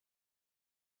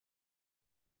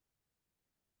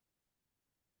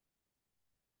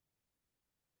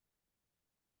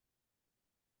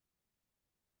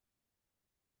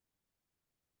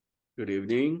Good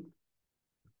evening.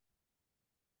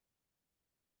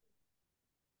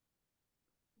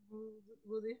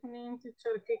 Good evening,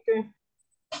 teacher Kike.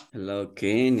 Hello,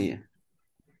 Kenya.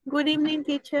 Good evening,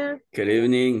 teacher. Good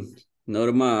evening.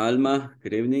 Norma, Alma,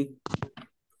 good evening.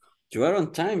 You are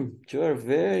on time. You are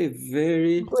very,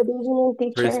 very Good evening,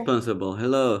 teacher. responsible.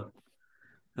 Hello.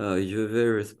 Oh, you're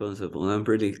very responsible. I'm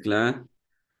pretty glad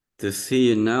to see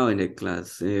you now in the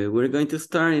class. We're going to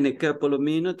start in a couple of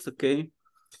minutes, okay?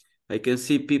 I can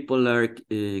see people are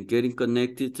getting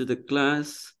connected to the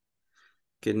class.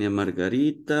 Kenya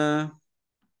Margarita.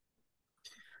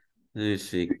 Let's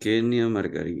see, Kenya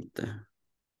Margarita.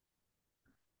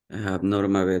 I have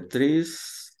Norma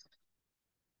Beatriz.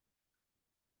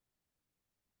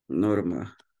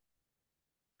 Norma.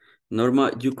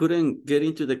 Norma, you couldn't get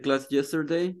into the class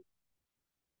yesterday?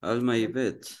 Alma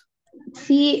Yvette.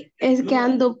 Sí, es que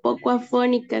ando un poco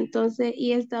afónica, entonces,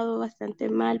 y he estado bastante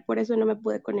mal, por eso no me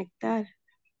pude conectar.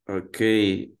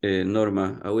 Okay,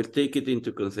 Norma, I will take it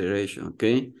into consideration,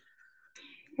 okay?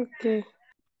 Okay.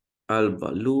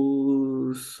 Alba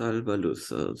Luz,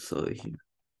 so here.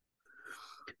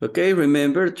 Okay,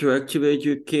 remember to activate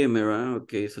your camera,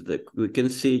 okay, so that we can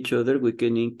see each other, we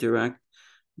can interact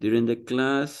during the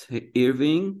class. Hey,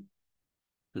 Irving,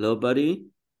 hello, buddy.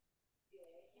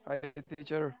 Hi,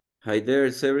 teacher. Hi there,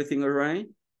 is everything all right?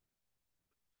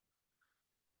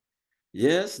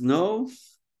 Yes, no?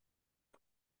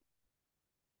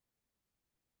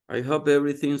 I hope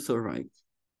everything's all right.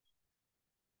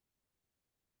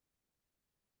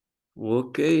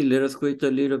 Okay, let us wait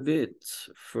a little bit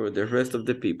for the rest of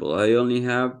the people. I only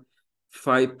have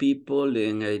 5 people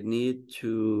and I need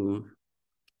to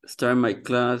start my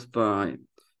class by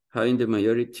having the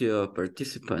majority of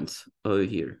participants over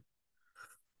here.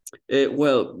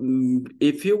 Well,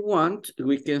 if you want,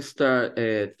 we can start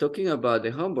talking about the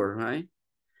homework, right?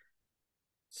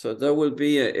 So that will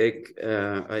be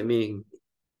I mean,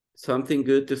 something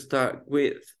good to start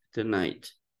with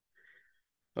tonight.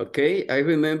 Okay, I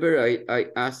remember I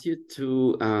asked you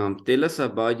to tell us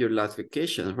about your last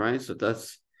vacation, right? So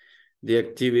that's the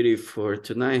activity for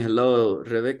tonight. Hello,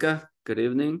 Rebecca. Good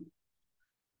evening.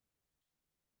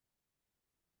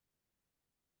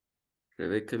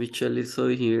 Rebecca Michelle is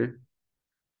over here.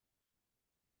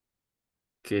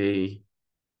 Okay.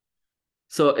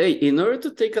 So, hey, in order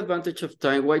to take advantage of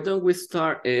time, why don't we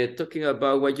start talking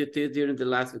about what you did during the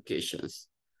last vacations?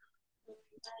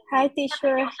 Hi,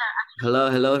 teacher.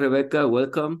 Hello, Rebecca.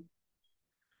 Welcome.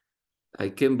 I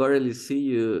can barely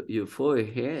see your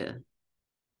forehead.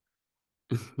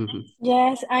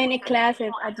 Yes, I'm in class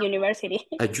at university.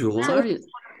 You are?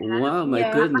 Wow, my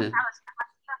Yeah. goodness.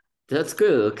 That's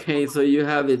good. Okay, so you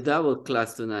have a double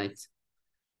class tonight.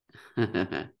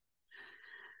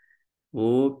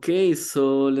 Okay,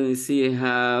 so let me see. I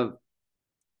have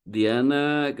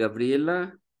Diana,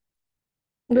 Gabriela.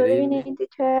 Good evening,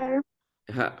 teacher.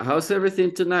 How's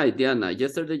everything tonight, Diana?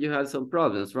 Yesterday you had some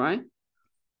problems, right?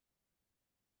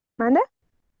 ¿Manda?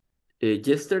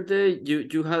 Yesterday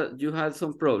you had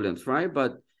some problems, right?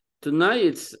 But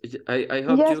tonight I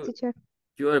hope Yes, teacher.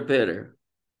 you are better.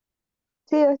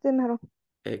 Sí, estoy mejor.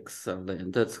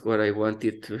 Excellent. That's what I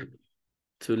wanted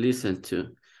to listen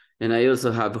to. And I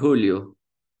also have Julio.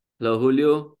 Hello,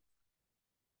 Julio.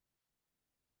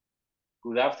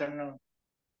 Good afternoon.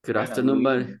 Good Bueno, afternoon, good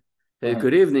buddy. evening.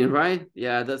 Good evening, right?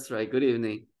 Yeah, that's right. Good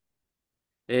evening.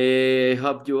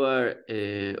 Hope you are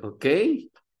okay.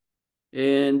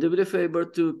 And do me a favor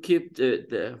to keep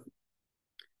the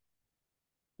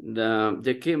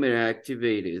camera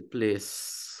activated,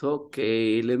 please.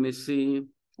 Okay, let me see.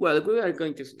 Well, we are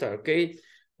going to start, okay?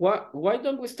 Why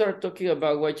don't we start talking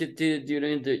about what you did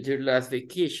during your last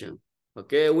vacation?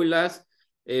 Okay, we'll ask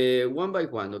one by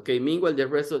one, okay? Meanwhile, the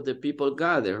rest of the people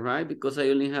gather, right? Because I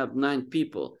only have 9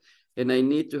 people. And I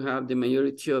need to have the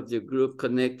majority of the group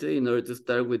connected in order to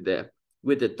start with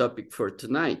the topic for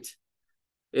tonight.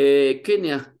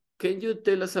 Kenya, can you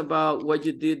tell us about what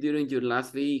you did during your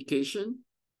last vacation?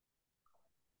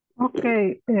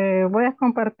 Ok, voy a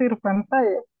compartir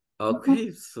pantalla.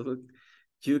 Okay, so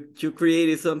you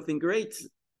created something great.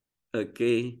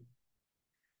 Okay.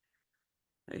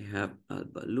 I have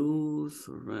Alba Luz,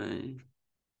 all right.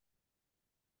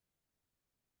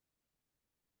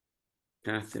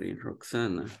 Catherine,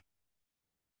 Roxana.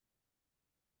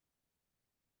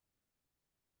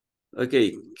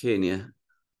 Okay, Kenya.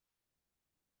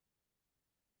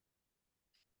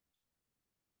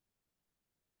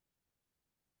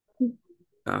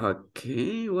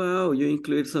 Okay, wow, you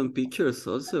include some pictures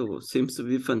also. Seems to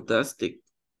be fantastic.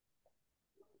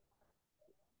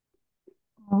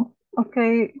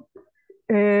 Ok,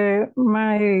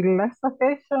 my last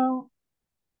vacation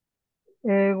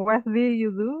What did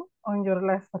you do on your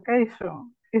last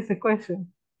vacation? Is the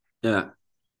question. Yeah.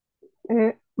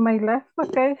 My last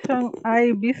vacation,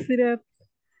 I visited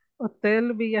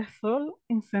Hotel Villasol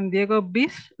in San Diego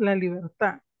Beach, La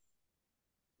Libertad.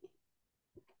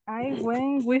 I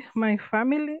went with my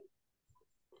family.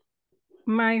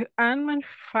 My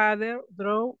father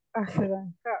drove a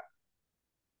sedan car.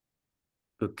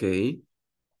 Okay.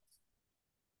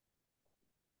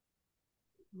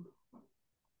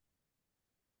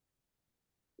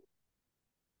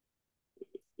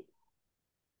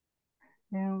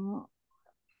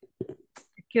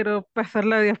 Quiero pasar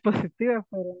la diapositiva,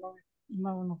 pero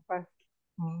no pasa.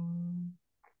 Mm.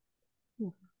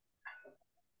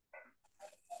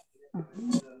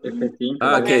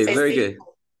 Okay, very good.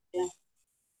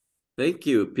 Thank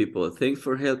you, people. Thanks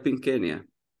for helping Kenya.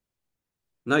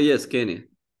 No, yes, Kenya.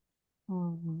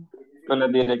 Mm. Con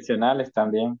los direccionales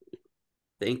también.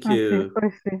 Thank Sí, you.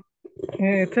 pues sí.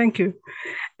 Thank you.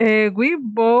 We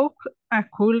bought a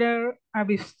cooler, a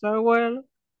beach towel,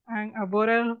 and a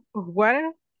bottle of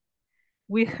water.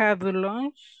 We had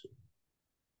lunch.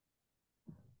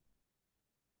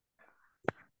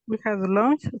 We had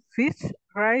lunch, fish,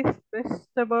 rice,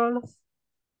 vegetables,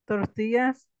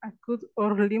 tortillas, a cup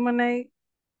of lemonade,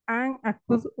 and a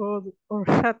cup of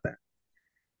horchata.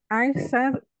 I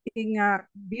sat in a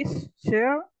beach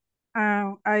chair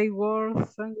and I wore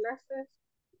sunglasses,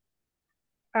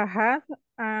 a hat,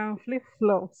 and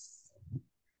flip-flops.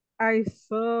 I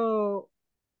saw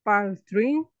palm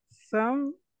trees,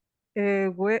 some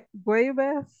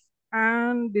waves,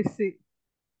 and the sea.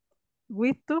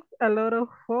 We took a lot of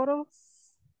photos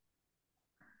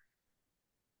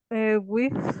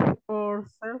with our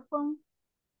cell phone.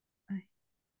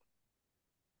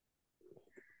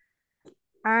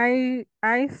 I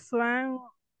swam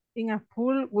in a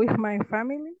pool with my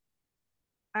family.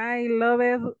 I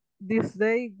loved this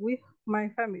day with my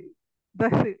family.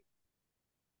 That's it.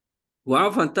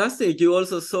 Wow, fantastic. You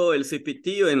also saw El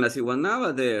Cipitillo en la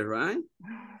Ciguanaba there, right?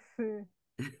 Sí.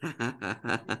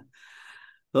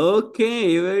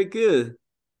 Okay, very good.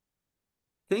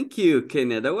 Thank you,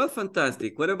 Kenya. That was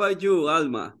fantastic. What about you,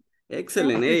 Alma?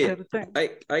 Excellent. Hey,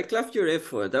 I clapped your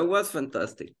effort. That was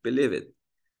fantastic. Believe it.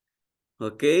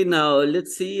 Okay, now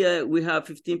let's see. We have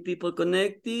 15 people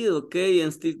connected. Okay,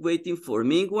 and still waiting for.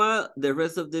 Meanwhile, the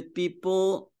rest of the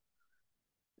people.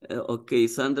 Okay,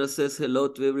 Sandra says hello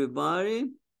to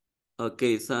everybody.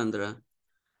 Okay, Sandra.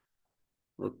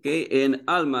 Okay, and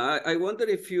Alma, I wonder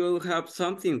if you have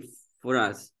something for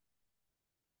us.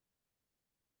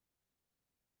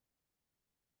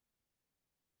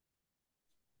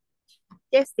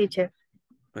 Yes, teacher.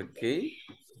 Okay,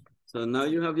 so now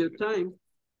you have your time.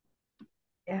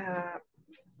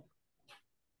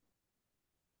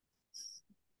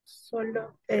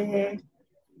 Solo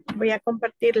voy a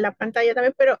compartir la pantalla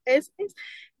también, pero es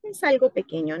algo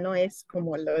pequeño, no es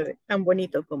como tan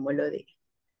bonito como lo de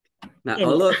Now,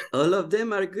 Kenia. all of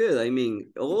them are good. I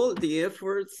mean, all the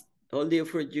effort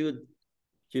you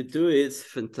do is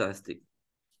fantastic.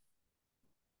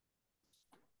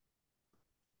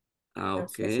 No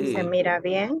sé Okay. si se mira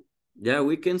bien. Yeah,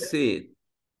 we can see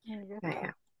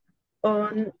it.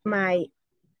 On my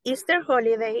Easter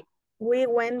holiday, we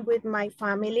went with my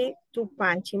family to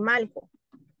Panchimalco.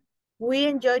 We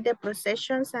enjoyed the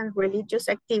processions and religious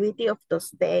activity of those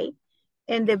days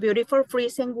and the beautiful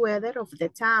freezing weather of the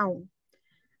town.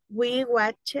 We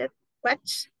watched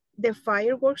the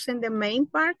fireworks in the main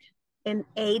park and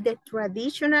ate the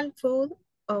traditional food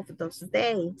of those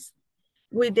days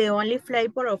with the only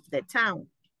flavor of the town,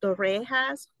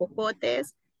 torrejas,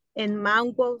 jocotes, and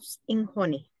mangoes in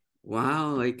honey.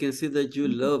 Wow, I can see that you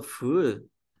love food.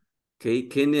 Okay,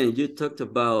 Kenya, you talked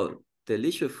about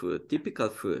delicious food, typical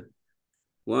food.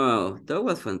 Wow, that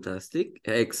was fantastic.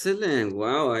 Excellent.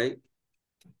 Wow, I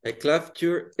clapped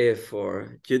your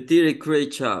effort. You did a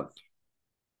great job.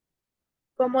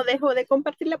 ¿Cómo dejo de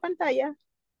compartir la pantalla?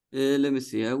 Let me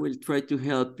see. I will try to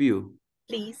help you.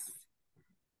 Please.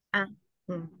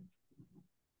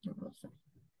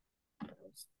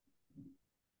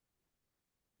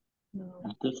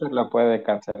 El teacher lo puede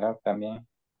cancelar también.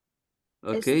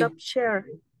 Okay. Stop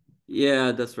sharing.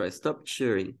 Yeah, that's right. Stop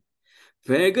sharing.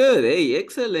 Very good. Hey,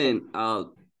 excellent,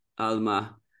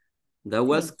 Alma. That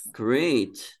was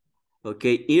great.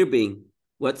 Okay, Irving,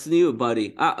 what's new,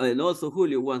 buddy? And also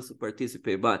Julio wants to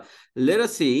participate, but let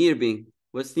us see, Irving,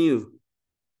 what's new?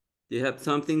 Do you have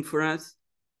something for us?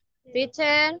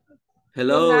 Teacher.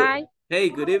 Hello. Good night. Hey,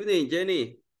 good evening,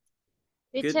 Jenny.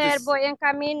 Teacher, voy en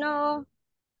camino.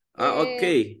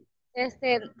 Okay.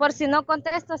 Por si no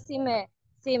contesto, si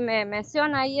me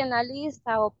menciona ahí en la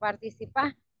lista o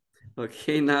participa.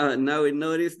 Okay, now we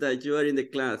notice that you are in the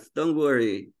class. Don't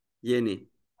worry, Jenny.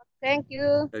 Thank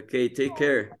you. Okay, take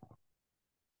care.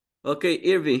 Okay,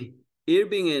 Irving.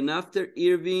 Irving, and after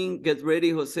Irving, get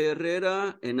ready, Jose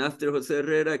Herrera, and after Jose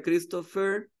Herrera,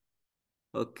 Christopher.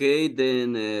 Okay,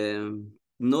 then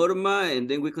Norma, and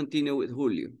then we continue with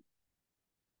Julio.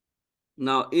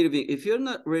 Now, Irving, if you're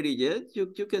not ready yet, you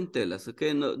can tell us,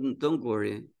 okay? No, don't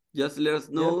worry. Just let us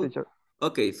know. Yes, teacher.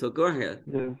 Okay, so go ahead.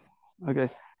 Yes. Okay.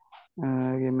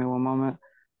 Give me one moment.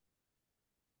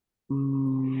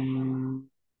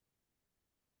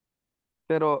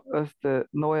 Pero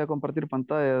no voy a compartir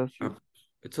pantalla.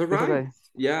 It's all It's right. okay.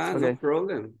 Yeah, no Okay.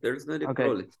 problem. There's not a Okay.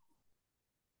 problem.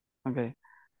 Okay.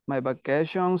 My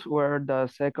vacations were the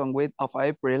second week of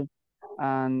April,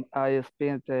 and I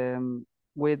spent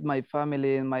with my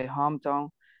family in my hometown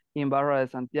in Barra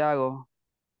de Santiago,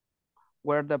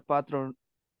 where the patron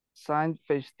saint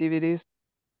festivities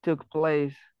took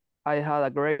place. I had a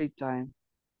great time.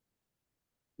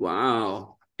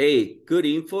 Wow. Hey, good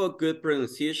info, good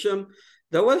pronunciation.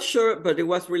 That was short, but it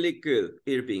was really good,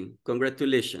 Irving.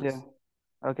 Congratulations.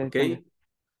 Yeah. Okay. Okay. Thank you.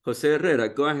 Jose Herrera,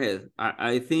 go ahead.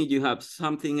 I think you have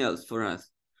something else for us.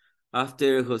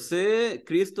 After Jose,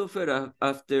 Christopher,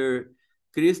 after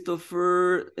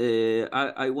Christopher,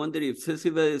 I wonder if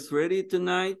Cecilia is ready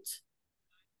tonight.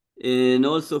 And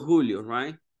also Julio,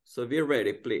 right? So be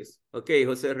ready, please. Okay,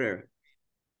 Jose Herrera.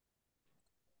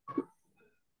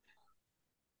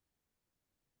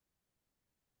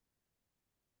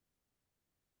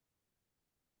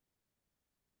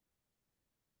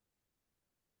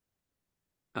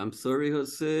 I'm sorry,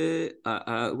 Jose.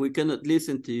 We cannot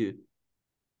listen to you.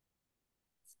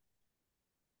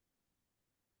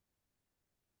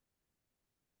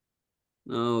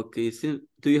 Okay, so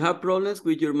do you have problems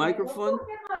with your microphone?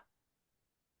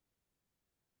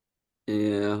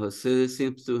 Yeah, Jose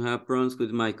seems to have problems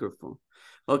with microphone.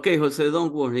 Okay, Jose,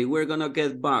 don't worry. We're gonna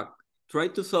get back. Try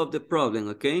to solve the problem,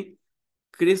 okay?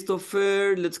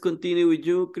 Christopher, let's continue with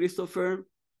you, Christopher.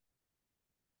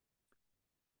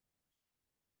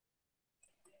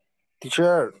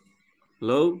 Teacher,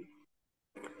 Hello?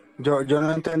 yo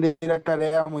no entendí la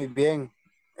tarea muy bien.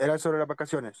 Era sobre las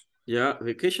vacaciones. Yeah,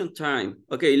 vacation time.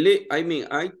 Okay,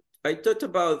 I talked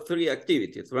about 3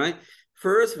 activities, right?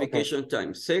 First, vacation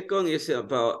time. Second is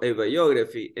about a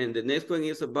biography. And the next one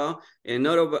is about an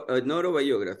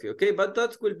autobiography, okay? But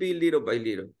that will be little by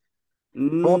little.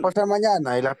 Puedo pasar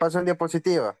mañana y las paso en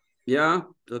diapositiva. Yeah,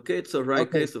 okay, it's all right,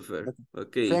 Okay. Christopher.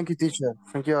 Okay. Thank you, teacher.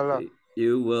 Thank you a lot. Okay.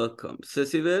 You're welcome.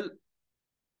 Cecibel?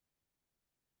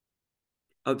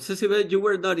 Cecibel, you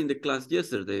were not in the class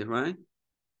yesterday, right?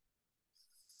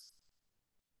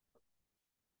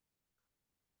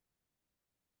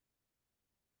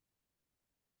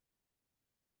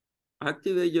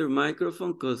 Activate your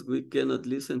microphone because we cannot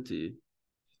listen to you.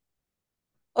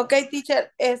 Okay,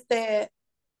 teacher,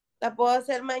 la puedo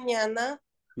hacer mañana.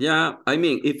 Yeah, I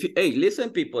mean, if you, hey,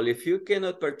 listen, people, if you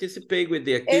cannot participate with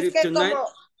the activity Es que tonight.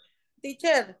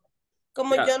 Teacher,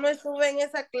 como yo no estuve en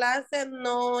esa clase,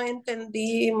 no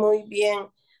entendí muy bien.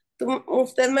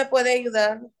 ¿Usted me puede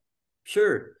ayudar?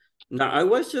 Sure. Now, I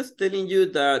was just telling you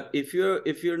that if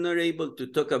you're not able to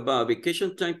talk about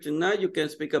vacation time tonight, you can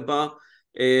speak about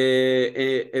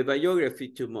a biography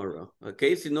tomorrow,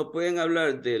 okay? Si no pueden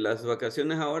hablar de las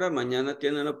vacaciones ahora, mañana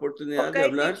tienen la oportunidad de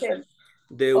hablar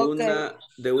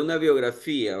de una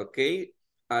biografía, okay?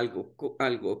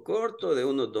 Algo corto, de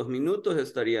unos 2 minutos,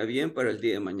 estaría bien para el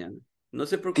día de mañana. No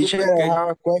se preocupen. Teacher, I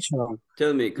have a question.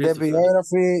 Tell me, The Christopher.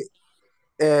 biography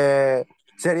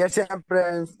sería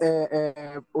siempre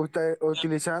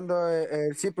utilizando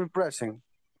el simple present.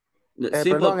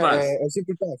 Simple past. El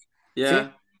simple past. Yeah, ¿Sí?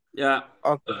 yeah.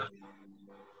 Okay.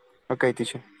 Okay,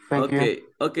 teacher. Thank you.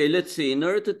 Okay, let's see. In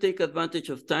order to take advantage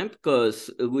of time, because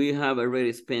we have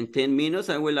already spent 10 minutes,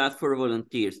 I will ask for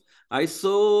volunteers. I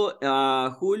saw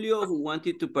Julio who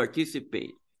wanted to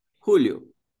participate. Julio,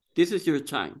 this is your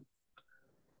time.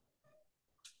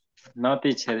 No,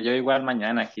 teacher, yo igual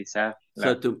mañana quizás.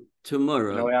 So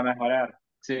tomorrow. Lo voy a mejorar.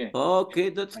 Sí. Okay,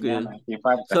 that's Mañana, good. sí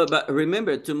falta. So, but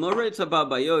remember, tomorrow it's about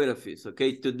biographies,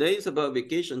 okay? Today is about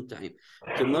vacation time.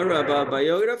 Tomorrow about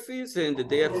biographies, and the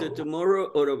day after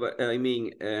tomorrow,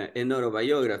 an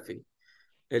autobiography.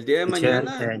 El día de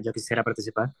mañana... yo quisiera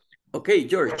participar. Okay,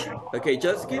 George. Okay,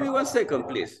 just give me 1 second,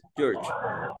 please, George.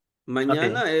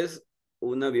 Mañana es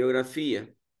una biografía.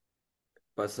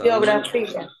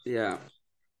 Biografía. Ya.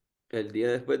 El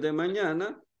día después de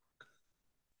mañana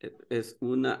es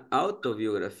una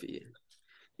autobiografía.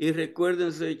 Y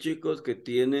recuérdense, chicos, que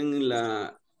tienen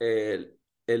el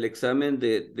examen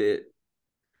de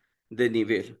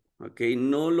nivel, Ok,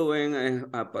 no lo vayan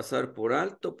a pasar por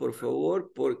alto, por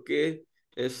favor, porque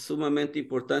es sumamente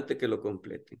importante que lo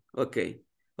completen. Ok,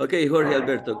 ok, Jorge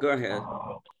Alberto, go ahead.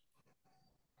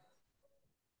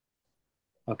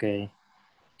 Okay.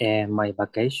 My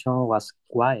vacation was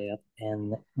quiet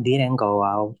and didn't go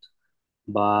out,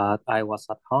 but I was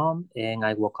at home and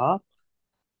I woke up.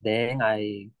 Then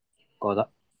I got,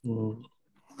 mm,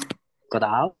 got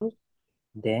out.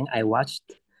 Then I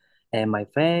washed my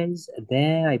face.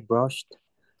 Then I brushed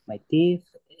my teeth.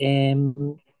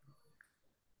 And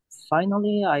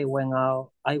finally, I went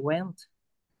out. I went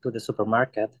to the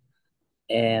supermarket,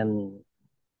 and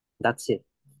that's it.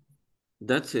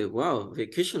 That's it. Wow,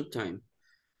 vacation time.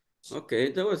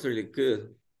 Okay, that was really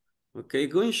good. Okay,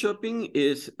 going shopping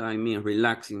is, I mean,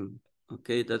 relaxing.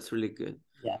 Okay, that's really good.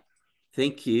 Yeah.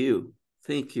 Thank you.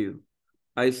 Thank you.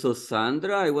 I saw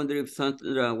Sandra. I wonder if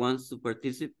Sandra wants to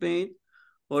participate.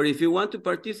 Or if you want to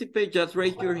participate, just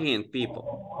raise your hand, people.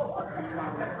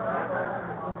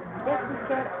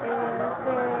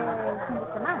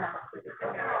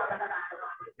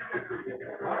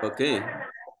 Okay.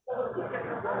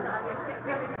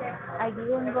 I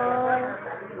didn't go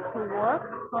to work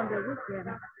on the weekend.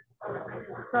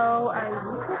 So I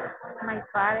visited my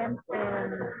parents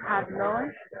and had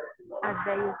lunch at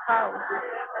their house.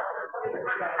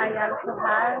 I also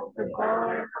had to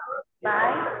go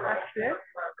buy a shirt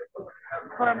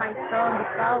for my son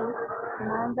because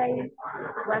Monday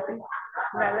was his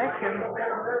graduation.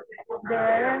 The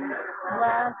errand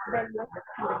was very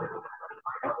expensive.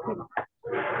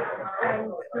 I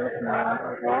took many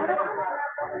photos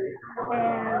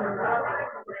and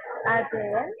at the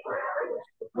end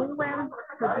we went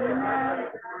to dinner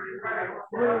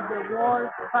with the whole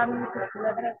family to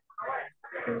celebrate.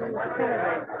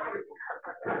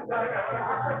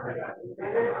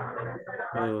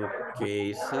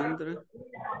 Okay, Sandra.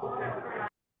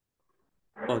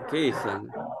 Okay,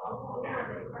 Sandra.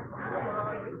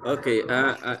 Okay,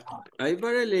 I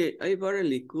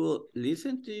barely could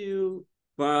listen to you,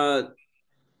 but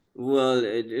well,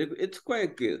 it's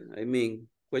quite good. I mean,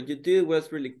 what you did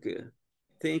was really good.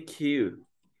 Thank you.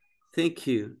 Thank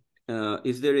you.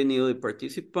 Is there any other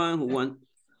participant who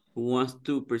wants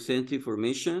to present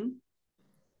information?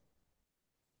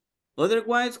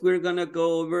 Otherwise, we're gonna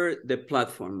go over the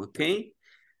platform, okay?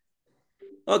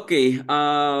 Okay,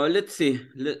 let's see.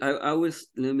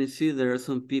 Let me see, there are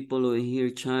some people over here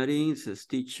chatting, says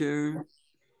teacher.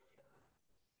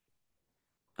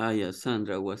 Yeah,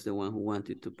 Sandra was the one who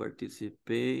wanted to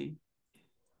participate.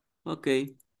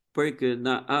 Okay, very good.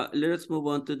 Now, let's move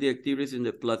on to the activities in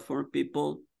the platform,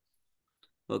 people.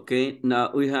 Okay,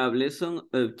 now we have lesson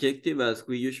objective as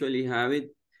we usually have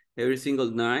it every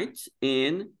single night.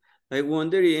 And I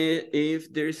wonder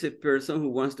if there is a person who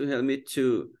wants to help me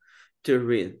to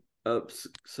read. Oops,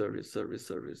 sorry.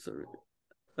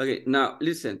 Okay, now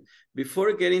listen,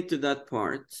 before getting to that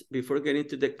part, before getting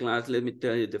to the class, let me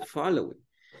tell you the following.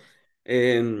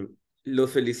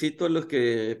 Los felicito a los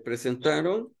que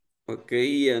presentaron, ok,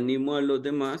 y animo a los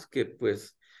demás que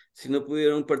pues si no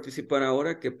pudieron participar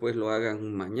ahora, que pues lo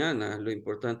hagan mañana. Lo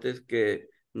importante es que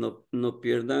no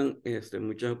pierdan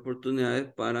muchas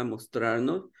oportunidades para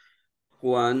mostrarnos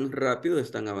cuán rápido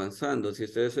están avanzando. Si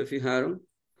ustedes se fijaron,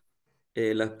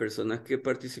 las personas que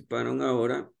participaron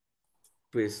ahora,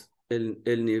 pues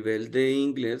el nivel de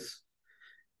inglés,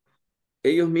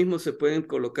 ellos mismos se pueden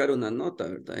colocar una nota,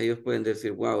 ¿verdad? Ellos pueden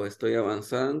decir, wow, estoy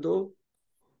avanzando,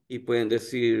 y pueden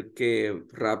decir que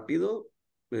rápido,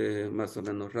 más o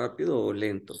menos rápido o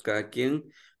lento. Cada quien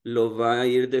lo va a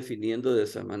ir definiendo de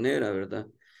esa manera, ¿verdad?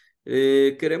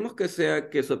 Queremos que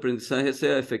su aprendizaje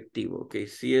sea efectivo, ¿ok?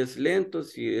 Si es lento,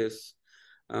 si es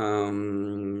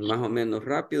más o menos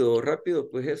rápido,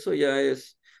 pues eso ya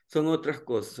son otras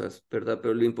cosas, ¿verdad?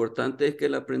 Pero lo importante es que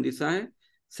el aprendizaje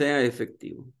sea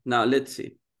efectivo. Now, let's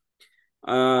see.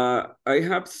 I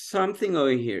have something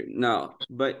over here. Now,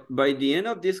 by the end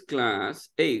of this class,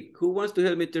 hey, who wants to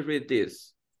help me to read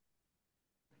this?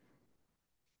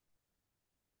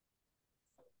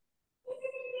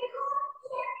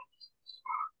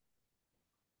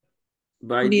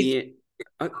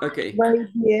 Okay. By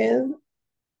the end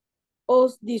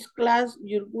of this class,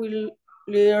 you will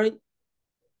learn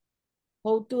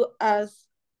how to ask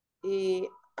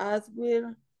with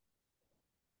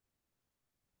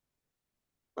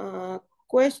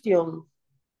question.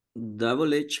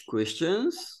 Double H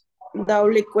questions.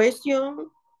 Double question.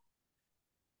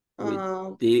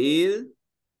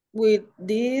 With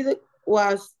did,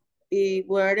 was,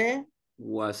 where.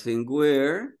 Wasn't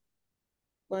where.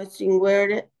 Wasn't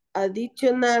where.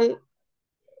 Additional.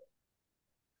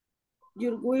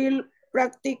 You will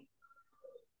practice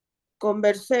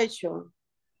conversation.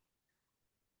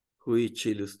 Which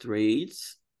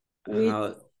illustrates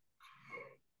With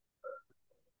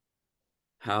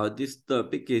how this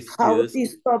topic is how used.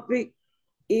 this topic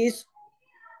is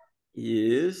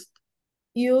used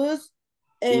in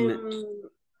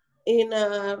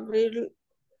a real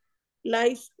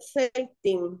life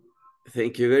setting.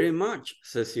 Thank you very much,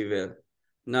 Cecibel.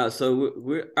 Now, so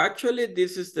we're actually,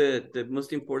 this is the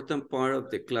most important part of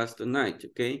the class tonight,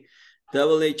 okay?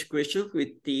 Double H questions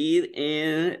with did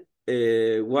and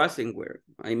was and were.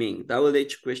 I mean, double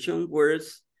H question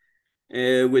words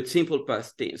with simple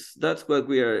past tense. That's what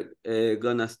we are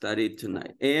gonna study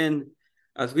tonight. And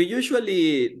as we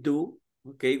usually do,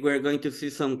 okay, we're going to see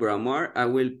some grammar. I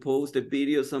will post the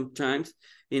video sometimes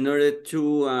in order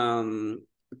to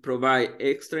provide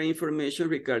extra information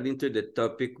regarding to the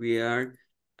topic we are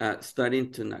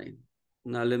studying tonight.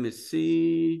 Now, let me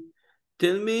see.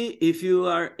 Tell me if you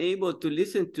are able to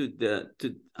listen to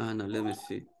no, let me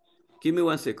see. Give me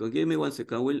 1 second. Give me 1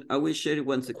 second. I will share it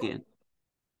once again.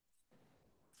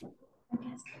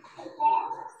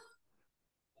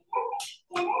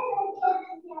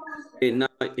 Okay, now,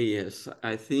 yes,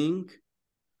 I think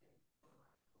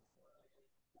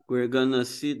we're gonna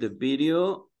see the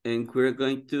video and we're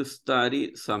going to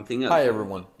study something else. Hi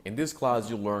everyone, in this class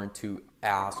you'll learn to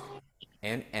ask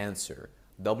and answer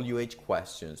WH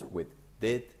questions with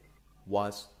did,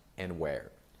 was, and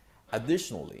where.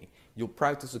 Additionally, you'll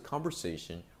practice a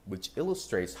conversation which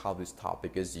illustrates how this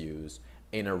topic is used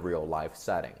in a real-life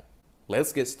setting.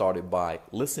 Let's get started by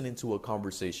listening to a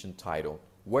conversation titled,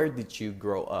 Where Did You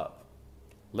Grow Up?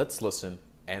 Let's listen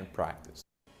and practice.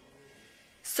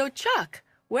 So Chuck,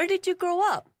 where did you grow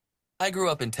up? I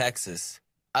grew up in Texas.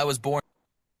 I was born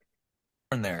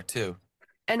there, too.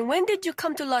 And when did you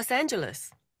come to Los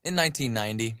Angeles? In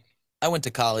 1990. I went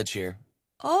to college here.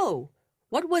 Oh,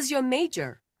 what was your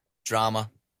major? Drama.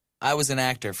 I was an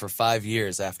actor for 5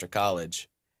 years after college.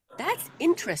 That's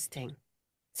interesting.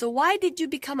 So why did you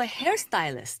become a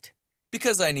hairstylist?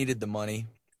 Because I needed the money.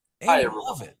 And I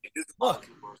love it. Look,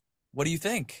 what do you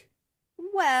think?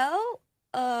 Well,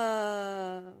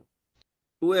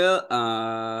 we're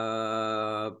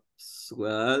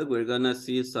gonna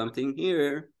see something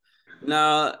here.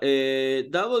 Now,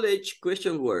 double H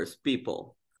question words,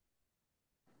 people.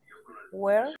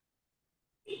 Where,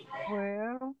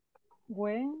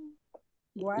 when,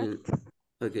 what?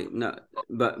 Okay, no,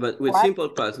 but with What? simple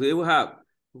past, we will have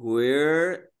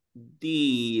where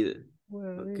did,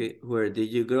 where did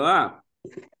you grow up?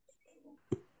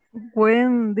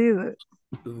 When did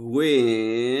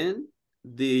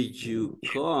you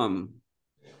come?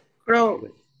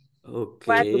 From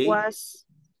Okay.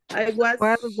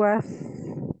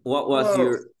 What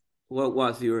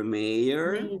was your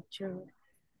major?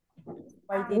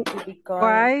 Why did you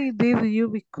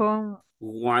become?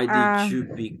 Why did you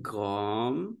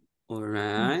become? All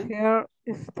right.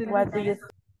 What do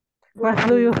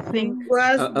you think?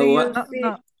 What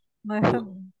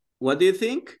do you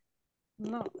think?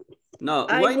 No,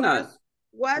 why not?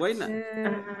 Why not?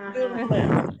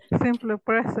 Simple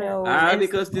present.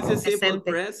 Because this is simple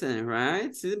present,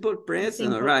 right? Simple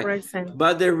present, all right. Present.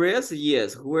 But the rest,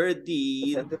 yes. Where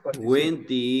did, when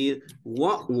did,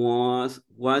 what was,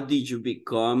 what did you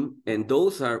become? And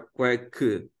those are quite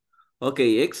good.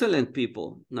 Okay, excellent,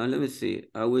 people. Now let me see.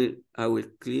 I will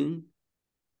clean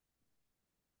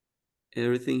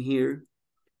everything here.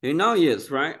 And now, yes,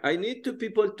 right? I need two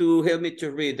people to help me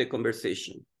to read the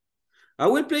conversation. I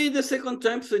will play it the second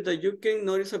time so that you can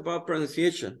notice about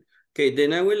pronunciation. Okay,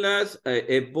 then I will ask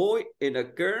a boy and a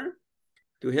girl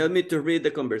to help me to read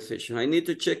the conversation. I need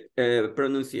to check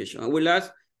pronunciation. I will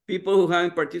ask people who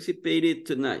haven't participated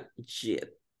tonight yet.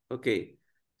 Okay,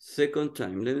 second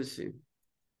time, let me see.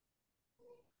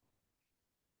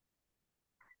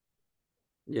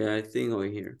 Yeah, I think over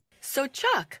here. So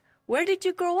Chuck, where did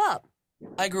you grow up?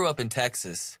 I grew up in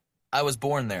Texas. I was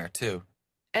born there, too.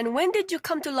 And when did you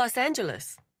come to Los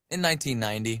Angeles? In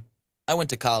 1990. I went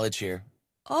to college here.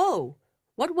 Oh,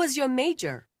 what was your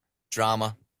major?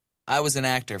 Drama. I was an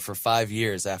actor for 5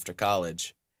 years after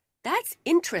college. That's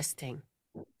interesting.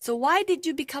 So why did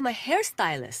you become a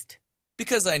hairstylist?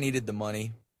 Because I needed the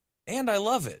money. And I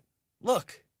love it.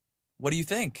 Look, what do you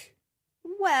think?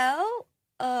 Well,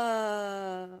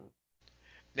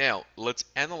 Now, let's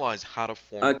analyze how to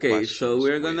form Okay, so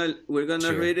we're with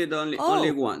gonna read it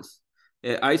only once.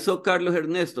 I saw Carlos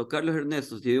Ernesto. Carlos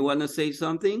Ernesto, do you want to say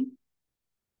something?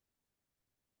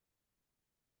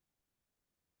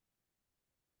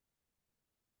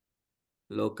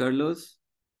 Hello, Carlos.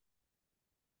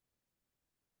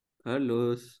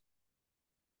 Carlos.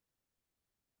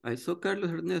 I saw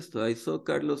Carlos Ernesto. I saw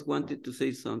Carlos wanted to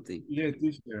say something. Yeah,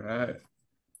 teacher.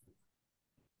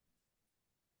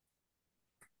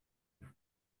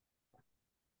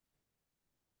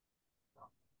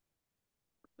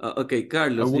 Okay,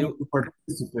 Carlos. I want to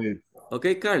participate.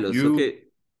 Okay, Carlos. Okay.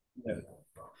 Yeah.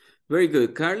 Very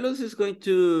good. Carlos is going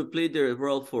to play the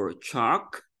role for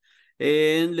Chuck.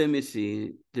 And let me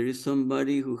see. There is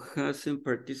somebody who hasn't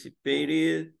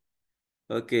participated.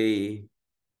 Okay.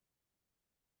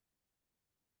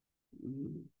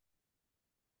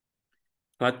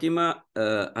 Fatima,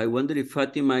 I wonder if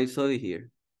Fatima is over here.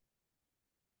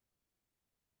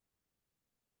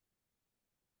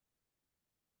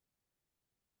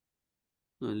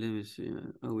 No, let me see.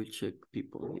 I will check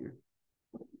people here.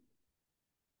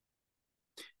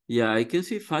 Yeah, I can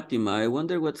see Fatima. I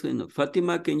wonder what's going on.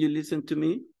 Fatima, can you listen to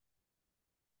me?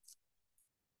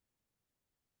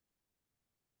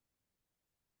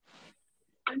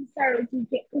 I'm sorry,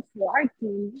 teacher, it's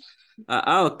working.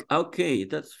 Okay,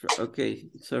 that's okay.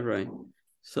 It's all right.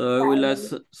 So I will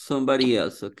ask somebody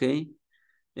else, okay?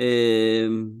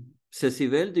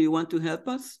 Cecibel, do you want to help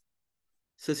us?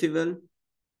 Cecibel?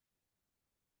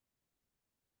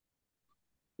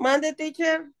 Monday,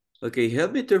 teacher. Okay,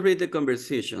 help me to read the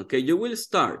conversation. Okay, you will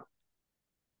start.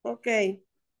 Okay.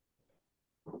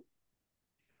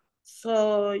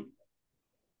 So,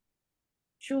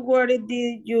 where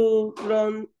did you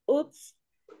grow up?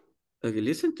 Okay,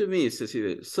 listen to me,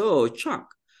 Cecibel. So,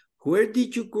 Chuck, where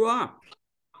did you grow up?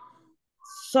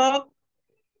 So,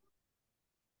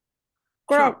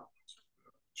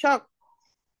 Chuck,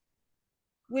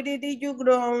 where did you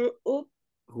grow up?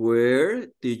 Where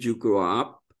did you grow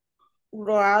up?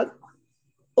 Grow up.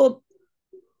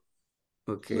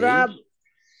 Okay.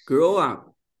 Grow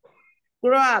up.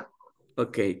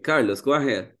 Okay, Carlos, go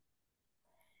ahead.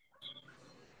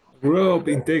 Grew up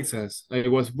in Texas. I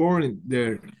was born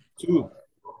there too.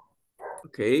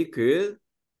 Okay, good.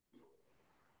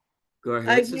 Go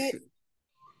ahead.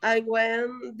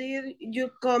 When did you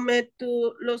come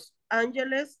to Los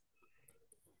Angeles?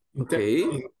 Okay.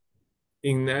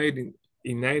 In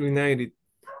 1990,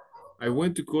 I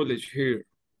went to college here.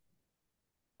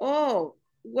 Oh,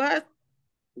 what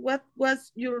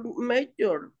was your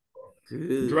major?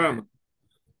 Good. Drama.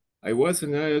 I was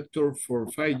an actor for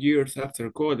 5 years after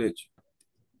college.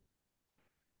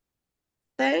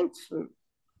 Thanks.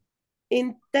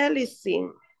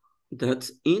 Intelligent.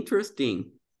 That's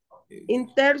interesting.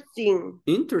 Interesting.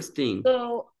 Interesting.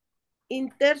 So,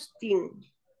 interesting.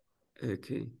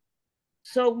 Okay.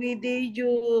 So, we did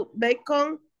you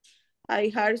become a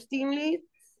hardly?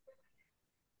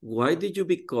 Why did you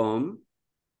become?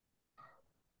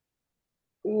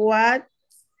 What?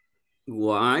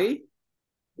 Why?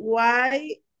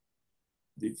 Why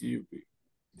did you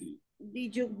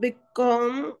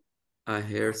become a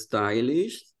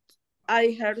hairstylist?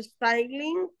 A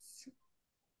hairstyling?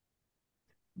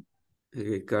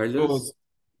 Okay, Carlos.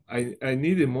 I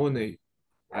need the money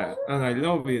and I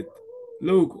love it.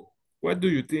 Look, what do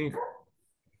you think?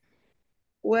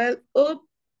 Well,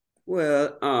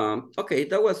 okay,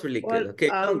 that was really good. Okay,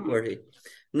 don't worry.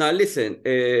 Now listen,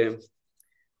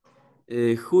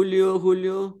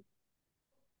 Julio.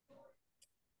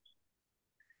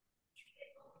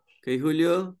 Okay,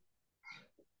 Julio.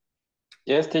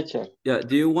 Yes, teacher. Yeah,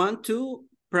 do you want to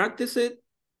practice it?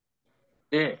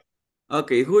 Yeah.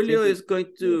 Okay, Julio is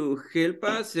going to help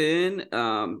us in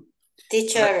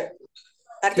teacher,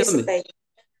 participate.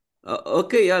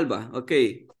 Okay, Alba.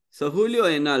 Okay, so Julio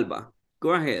and Alba,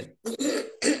 go ahead.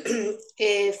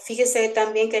 Fíjese,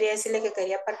 también quería decirle que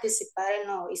quería participar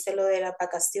hice lo de las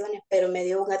vacaciones, pero me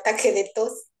dio un ataque de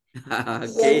tos.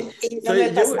 Okay, y no so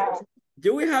me pasaba.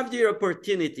 you will have your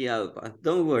opportunity, Alba.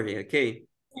 Don't worry, okay?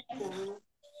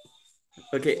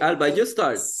 Okay, Alba, you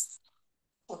start.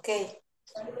 Okay.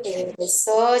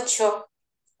 So,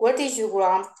 where did you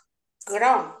grow up?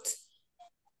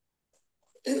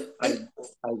 I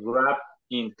grew up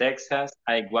in Texas.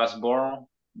 I was born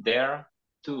there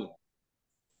too.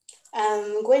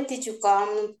 When did you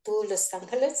come to Los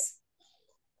Angeles?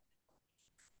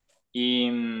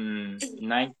 In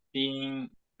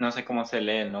no sé cómo se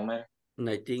lee el número.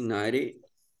 1990.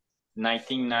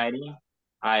 1990,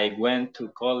 I went to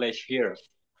college here.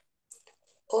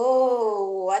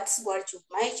 Oh, what was your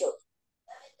major?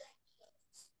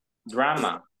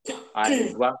 Drama.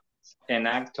 I was an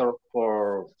actor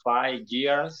for 5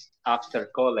 years after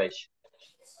college.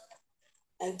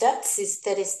 And that's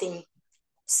interesting.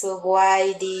 So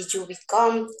why did you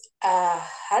become a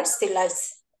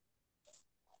hairstylist?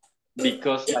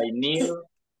 Because I need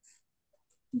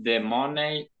the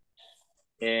money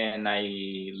and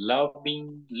I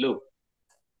loving look.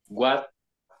 What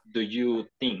do you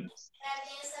think?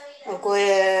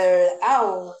 Well,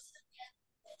 ow.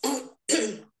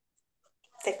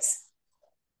 Thanks.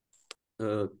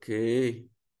 Okay.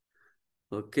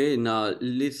 Okay, now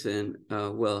listen.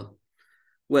 Well,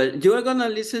 you are gonna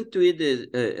listen to it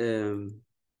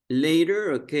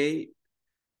later, okay?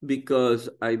 Because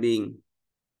I mean,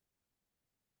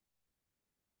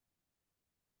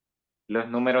 Los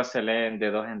números se leen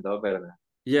de dos en dos, ¿verdad?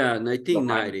 yeah,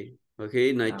 1990.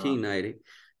 Okay, 1990.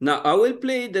 Now I will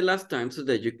play it the last time so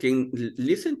that you can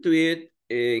listen to it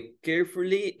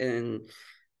carefully, and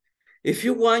if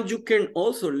you want, you can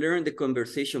also learn the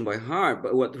conversation by heart.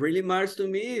 But what really matters to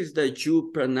me is that you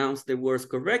pronounce the words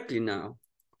correctly now.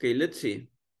 Okay, let's see.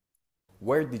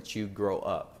 Where did you grow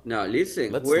up? Now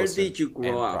listen, where did you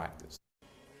grow up? Practice.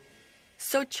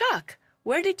 So, Chuck,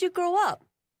 where did you grow up?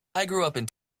 I grew up in...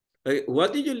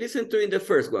 What did you listen to in the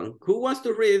first one? Who wants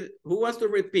to read? Who wants to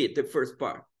repeat the first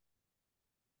part?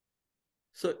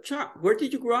 So, Chuck, where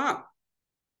did you grow up?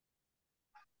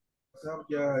 So,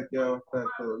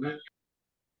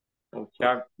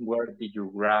 Chuck, where did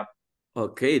you grow up?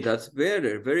 Okay, that's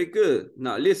better. Very good.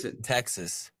 Now listen.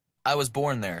 Texas. I was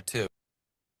born there too.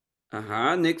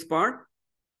 Next part.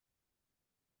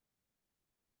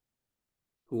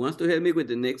 Who wants to help me with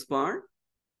the next part?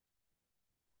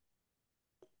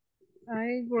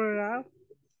 I grew up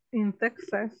in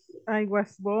Texas. I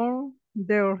was born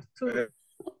there too.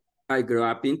 I grew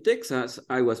up in Texas.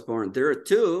 I was born there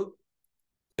too.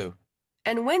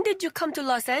 And when did you come to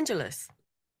Los Angeles?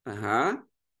 Can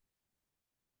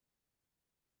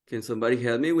somebody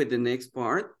help me with the next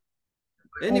part?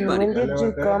 Anybody? And when did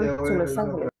you come to Los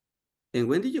Angeles? And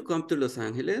when did you come to Los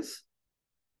Angeles?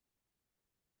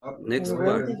 Next And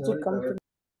part. when did you come to...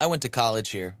 I went to college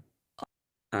here.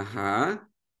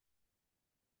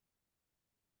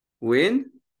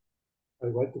 When? I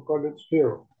went to college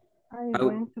here. I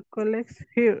went to college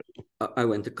here. I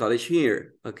went to college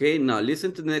here. Okay, now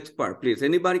listen to the next part, please.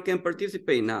 Anybody can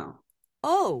participate now.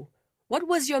 Oh, what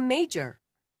was your major?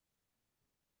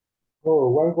 Oh,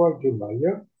 what was your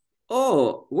major?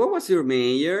 Oh, what was your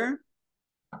major?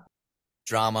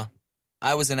 Drama.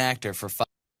 I was an actor for 5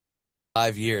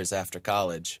 years after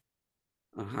college.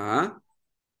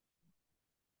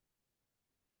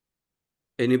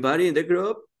 Anybody in the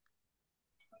group?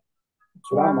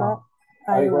 Drama.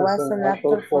 I was an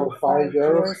actor for 5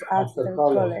 years after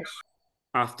college.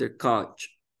 After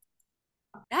college.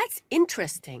 That's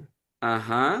interesting.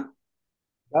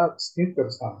 That's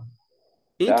interesting.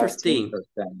 Interesting.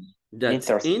 That's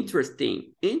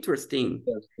interesting. Interesting.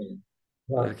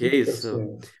 Okay,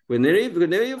 so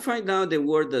whenever you find out the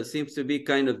word that seems to be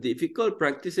kind of difficult,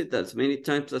 practice it as many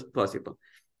times as possible.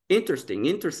 Interesting,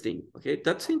 interesting. Okay,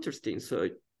 that's interesting. So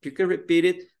you can repeat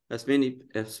it as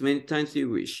many times you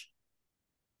wish.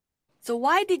 So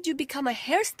why did you become a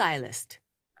hairstylist?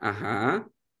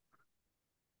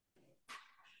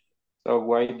 So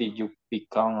why did you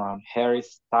become a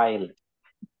hairstylist?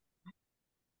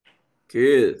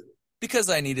 Good. Because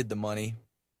I needed the money.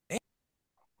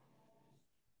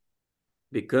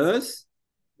 Because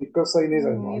I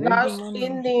needed money. Lost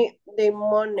in the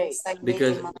money.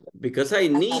 Because I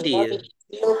needed.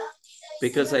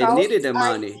 Because I needed the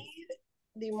money.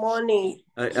 The money.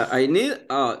 I needed.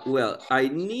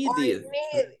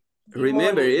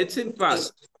 Remember, money. it's in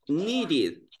past.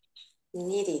 Needed.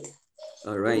 Needed.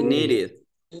 All right, needed.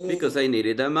 Because I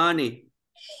needed the money.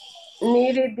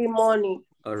 Needed the money.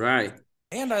 All right.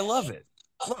 And I love it.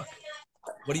 Look.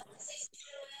 What do you...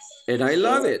 And I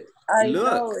love it. I Look.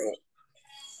 love it.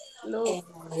 Look.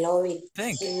 I love it.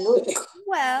 Think.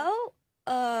 Well,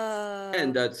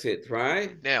 And that's it,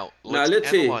 right? Now,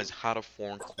 let's analyze how to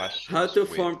form questions. How to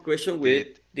form question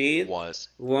with did, was,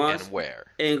 and where.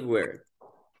 And where.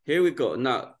 Here we go.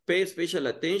 Now, pay special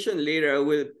attention. Later,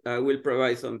 I will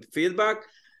provide some feedback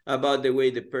about the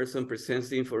way the person presents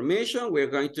the information. We're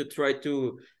going to try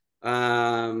to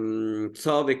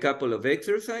solve a couple of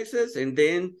exercises, and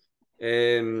then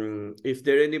if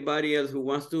there anybody else who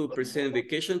wants to present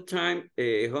vacation time,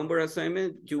 a homework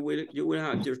assignment, you will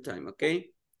have your time, okay?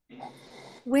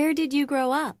 Where did you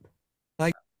grow up?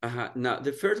 Now,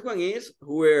 the first one is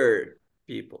where,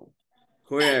 people.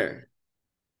 Where?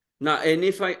 Now, and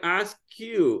if I ask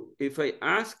you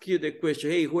the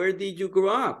question, hey, where did you grow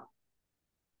up?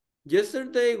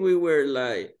 Yesterday, we were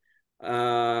like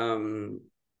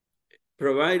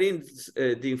providing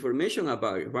the information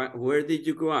about it, right? Where did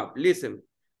you grow up? Listen,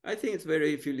 I think it's better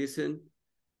if you listen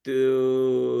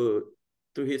to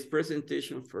his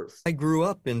presentation first. I grew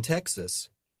up in Texas.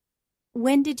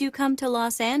 When did you come to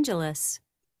Los Angeles?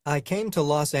 I came to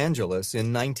Los Angeles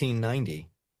in 1990.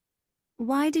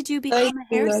 Why did you become a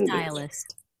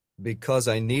hairstylist? Because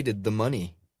I needed the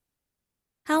money.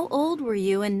 How old were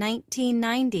you in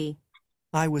 1990?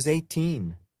 I was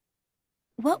 18.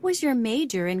 What was your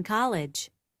major in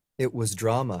college? It was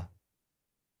drama.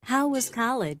 How was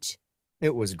college?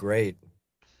 It was great.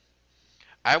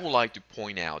 I would like to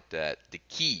point out that the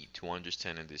key to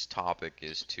understanding this topic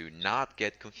is to not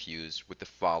get confused with the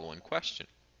following question.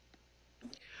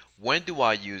 When do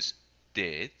I use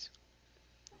did?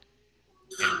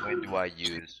 And when do I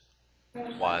use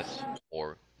was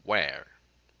or where?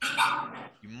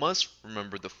 You must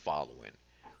remember the following.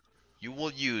 You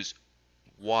will use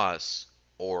was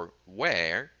or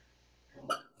where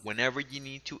whenever you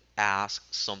need to ask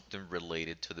something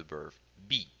related to the verb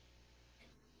be.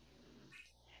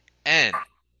 And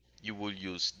you will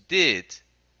use did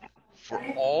for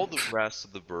all the rest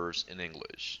of the verbs in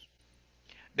English.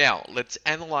 Now, let's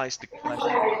analyze the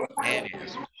question and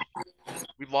answers.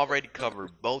 We've already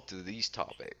covered both of these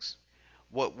topics.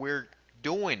 What we're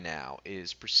doing now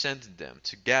is presenting them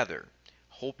together,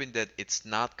 hoping that it's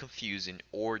not confusing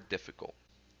or difficult.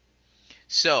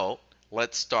 So,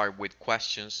 let's start with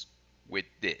questions with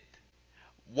did.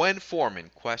 When forming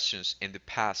questions in the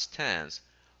past tense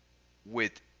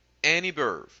with any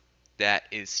verb that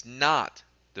is not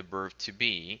the verb to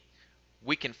be,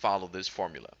 we can follow this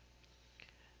formula.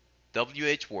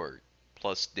 WH word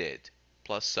plus did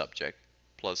plus subject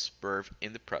plus verb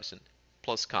in the present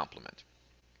plus complement.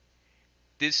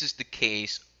 This is the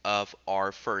case of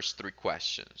our first three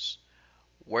questions.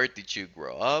 Where did you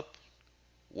grow up?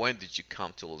 When did you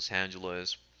come to Los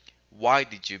Angeles? Why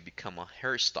did you become a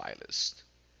hairstylist?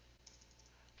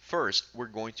 First, we're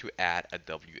going to add a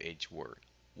WH word,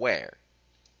 where.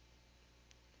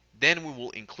 Then we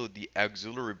will include the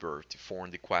auxiliary verb to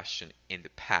form the question in the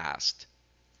past,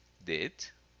 did.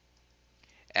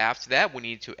 After that, we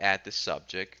need to add the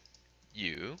subject,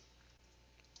 you.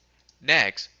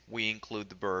 Next, we include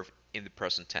the verb in the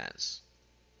present tense,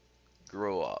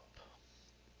 grow up.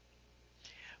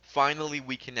 Finally,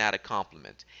 we can add a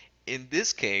complement. In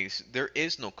this case, there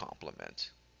is no complement.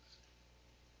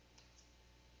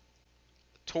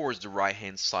 Towards the right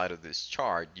hand side of this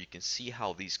chart, you can see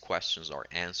how these questions are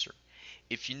answered.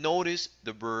 If you notice,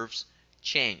 the verbs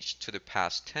change to the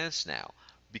past tense now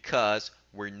because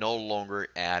we're no longer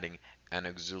adding an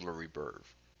auxiliary verb.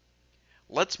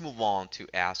 Let's move on to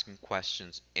asking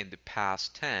questions in the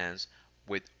past tense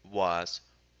with was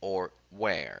or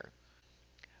where.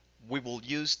 We will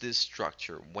use this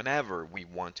structure whenever we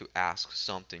want to ask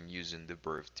something using the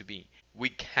verb to be. We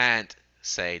can't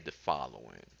say the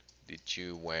following. Did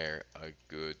you were a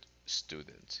good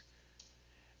student?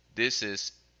 This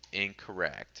is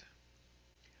incorrect.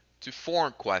 To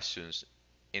form questions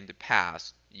in the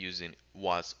past using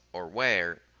was or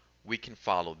where, we can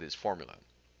follow this formula.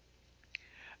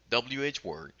 WH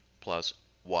word plus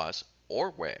was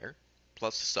or where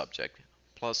plus the subject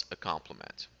plus a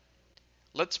complement.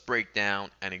 Let's break down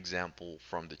an example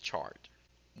from the chart.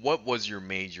 What was your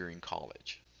major in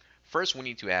college? First, we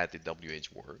need to add the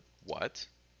WH word, what.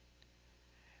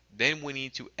 Then we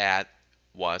need to add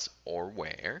was or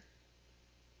where.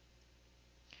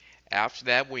 After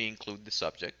that, we include the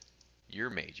subject, your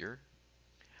major.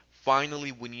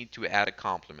 Finally, we need to add a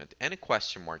complement and a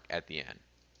question mark at the end.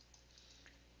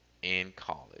 In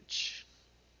college.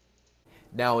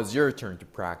 Now it's your turn to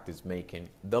practice making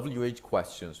WH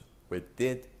questions with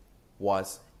did,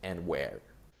 was, and where.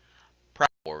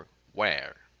 Or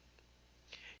where.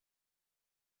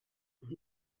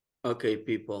 Okay,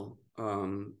 people.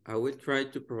 I will try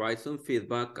to provide some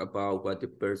feedback about what the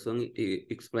person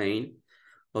explained.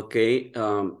 Okay,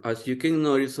 as you can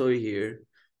notice over here,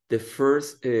 the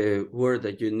first word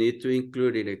that you need to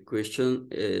include in a question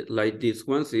like this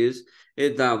one is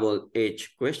a double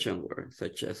H question word,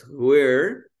 such as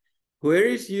where. Where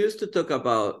is used to talk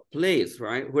about place,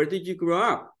 right? Where did you grow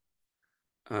up?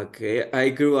 Okay, I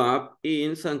grew up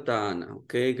in Santa Ana.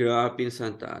 Okay, grew up in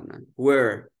Santa Ana.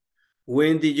 Where?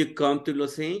 When did you come to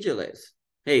Los Angeles?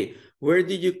 Hey, where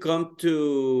did you come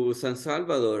to San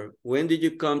Salvador? When did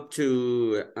you come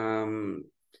to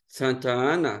Santa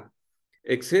Ana,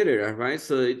 etc. Right?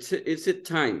 So it's a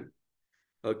time,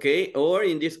 okay? Or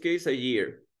in this case, a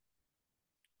year.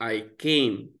 I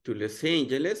came to Los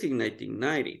Angeles in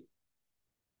 1990.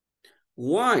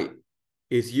 Why?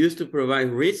 It's used to provide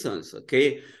reasons,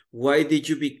 okay? Why did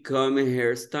you become a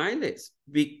hairstylist?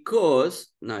 Because,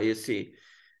 now you see,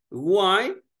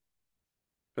 why,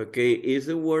 okay, is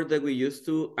the word that we use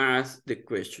to ask the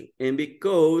question. And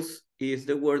because is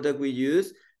the word that we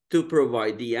use to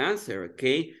provide the answer,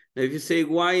 okay? Now, if you say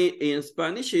why in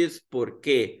Spanish is por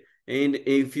qué. And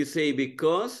if you say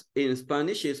because, in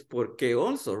Spanish is porque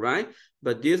also, right?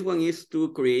 But this one is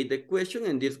to create the question,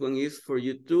 and this one is for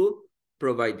you to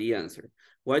provide the answer.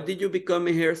 Why did you become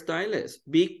a hairstylist?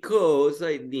 Because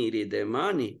I needed the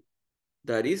money.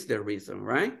 That is the reason,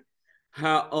 right?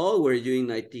 How old were you in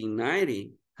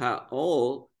 1990? How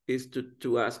old is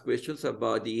to ask questions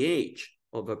about the age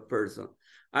of a person.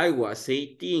 I was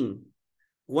 18.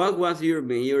 What was your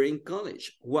major in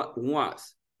college? What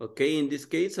was? Okay, in this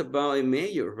case, about a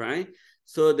major, right?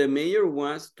 So the major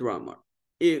was drama.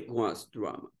 It was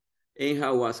drama. And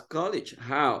how was college?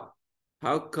 How?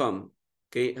 How come?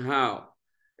 Okay, how?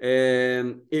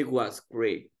 It was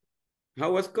great.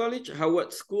 How was college? How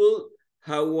was school?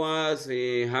 How was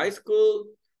high school?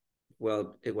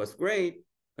 Well, it was great.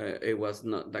 It was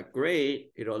not that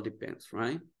great. It all depends,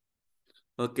 right?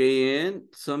 Okay, and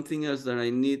something else that I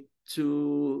need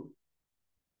to,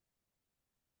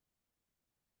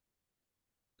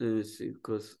 let me see,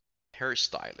 because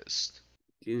hairstylist.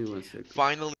 Give me 1 second.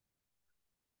 Finally.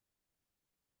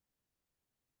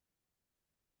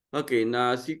 Okay,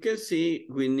 now as you can see,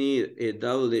 we need a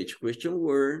double H question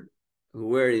word,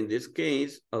 where in this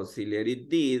case, auxiliary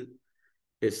did,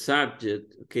 a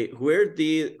subject, okay, where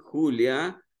did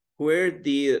Julia, where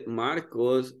did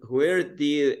Marcos, where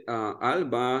did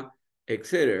Alba,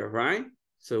 etc., right?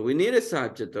 So we need a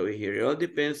subject over here. It all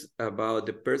depends about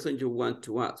the person you want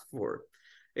to ask for.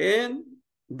 And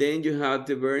then you have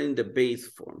the verb in the base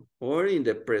form or in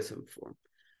the present form.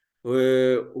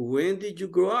 When did you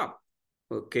grow up?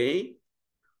 Okay.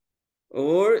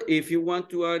 Or if you want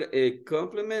to add a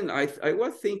complement, I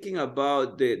was thinking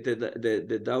about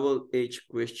the double H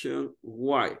question,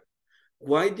 why?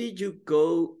 Why did you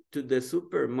go to the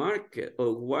supermarket?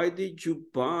 Or why did you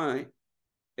buy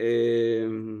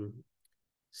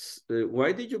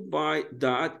why did you buy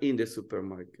that in the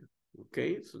supermarket?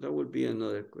 Okay, so that would be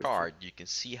another question. Card, you can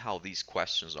see how these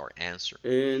questions are answered.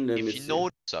 And if you know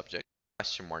the subject,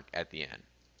 question mark at the end.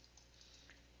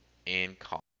 And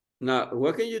now,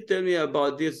 what can you tell me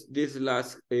about this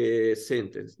last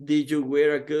sentence? Did you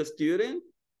wear a good student?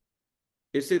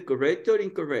 Is it correct or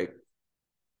incorrect?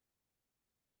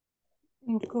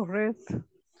 Incorrect.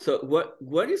 So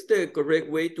what is the correct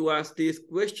way to ask this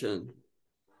question?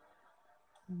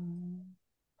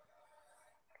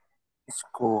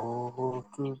 School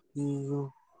to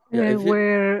you. Yeah,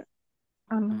 Where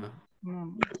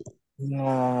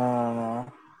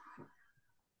No.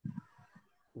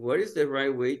 What is the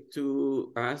right way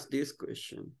to ask this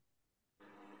question?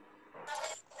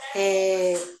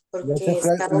 Porque está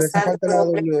Le hace usando falta la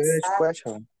como WH presencial.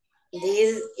 question.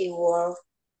 Did y were.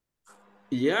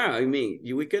 Yeah, I mean,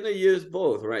 we cannot use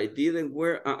both, right? Did and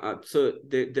were. So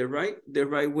the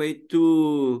right way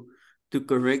to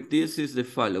correct this is the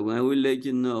following. I will let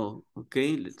you know.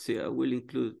 Okay, let's see. I will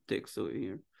include text over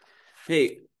here.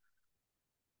 Hey,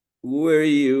 were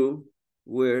you?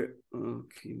 Give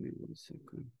me 1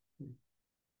 second.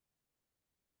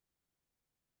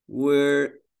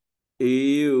 Were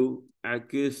you a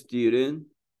good student?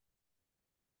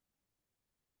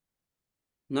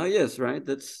 No, yes, right?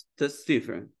 That's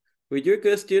different. Were you a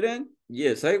good student?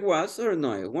 Yes, I was, or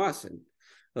no, I wasn't.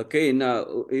 Okay,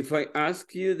 now, if I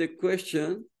ask you the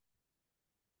question,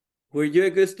 were you a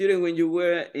good student when you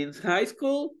were in high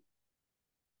school?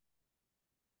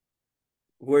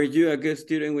 Were you a good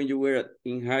student when you were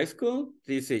in high school?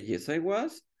 Do you say, yes, I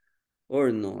was,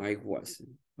 or no, I wasn't?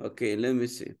 Okay, let me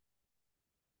see.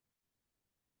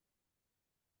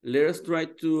 Let us try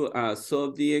to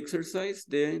solve the exercise,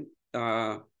 then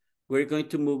we're going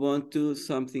to move on to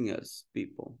something else,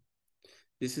 people.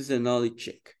 This is a knowledge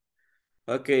check.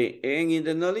 Okay, and in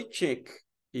the knowledge check,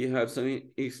 you have some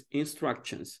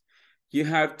instructions. You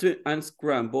have to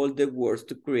unscramble the words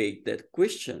to create that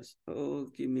questions. Oh,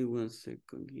 give me 1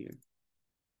 second here.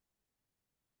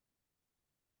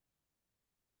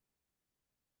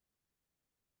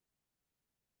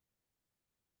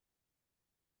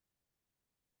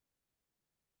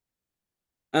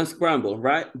 Unscramble,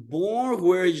 right? Born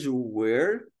where you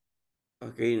were.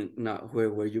 Okay, now where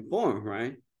were you born,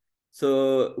 right?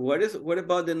 So what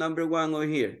about the number 1 over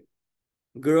here?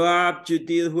 Grow up, you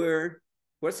did where?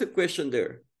 What's the question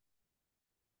there?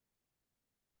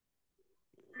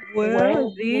 Where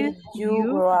did you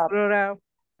grow up?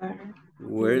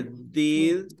 Where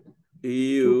did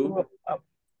you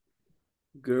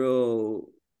grow?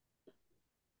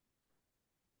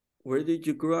 Where did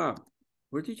you grow up?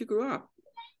 Where did you grow up?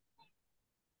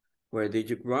 Where did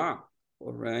you grow up?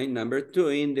 All right, number 2,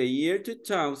 in the year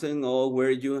 2000, or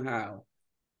where you have?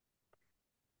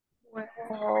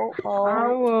 How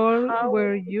old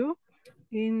were you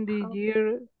in the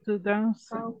year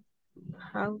 2000?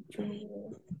 How do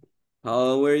you How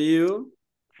old were you?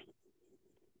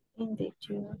 in the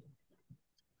year?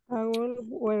 How old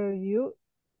were you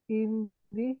in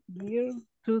the year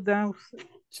 2000?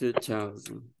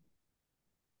 2000.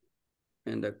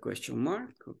 And a question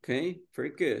mark. Okay, very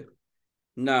good.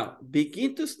 Now,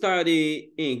 begin to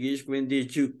study English. When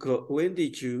did you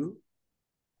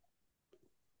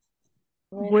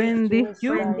When did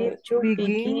you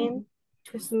begin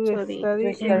to to study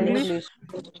study English?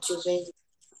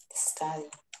 Study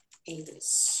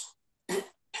English.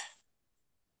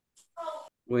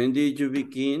 When did you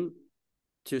begin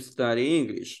to study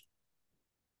English?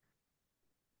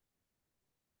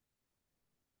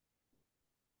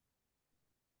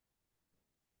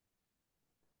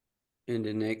 And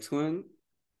the next one.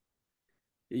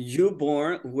 You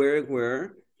born where?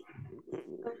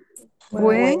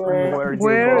 When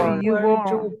were you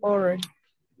born?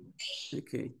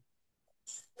 Okay.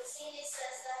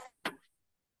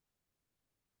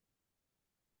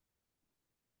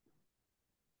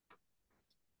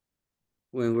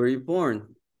 When were you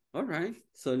born? All right.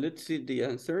 So let's see the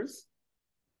answers.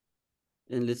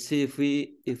 And let's see if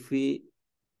we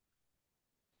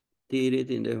did it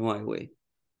in the right way.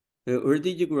 Where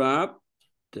did you grow up?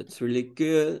 That's really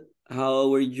good. How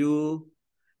old were you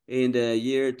in the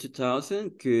year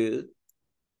 2000? Good.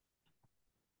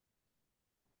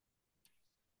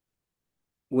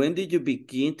 When did you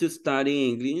begin to study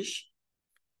English?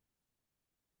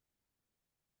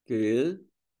 Good.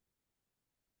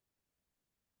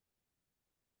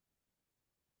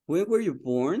 When were you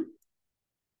born?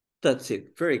 That's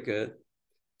it. Very good.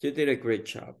 You did a great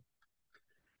job.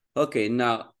 Okay,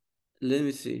 now, let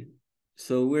me see.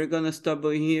 So we're going to stop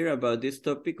over here about this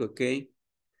topic, okay?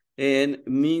 And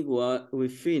meanwhile, we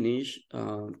finish.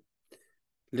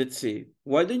 Let's see.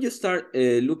 Why don't you start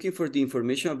looking for the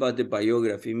information about the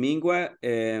biography? Meanwhile,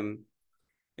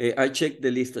 I check the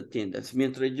list attendance.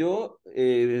 Mientras yo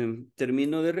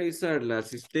termino de revisar la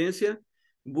asistencia,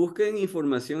 busquen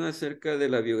información acerca de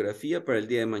la biografía para el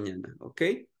día de mañana, ¿ok?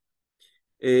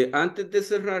 Antes de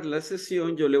cerrar la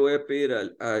sesión, yo le voy a pedir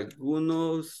a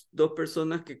algunos dos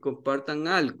personas que compartan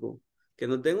algo, que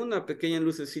nos den una pequeña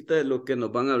lucecita de lo que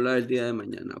nos van a hablar el día de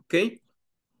mañana, ¿ok?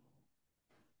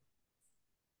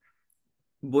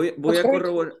 Voy a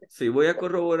corroborar, sí, voy a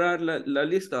corroborar la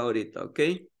lista ahorita, ¿ok?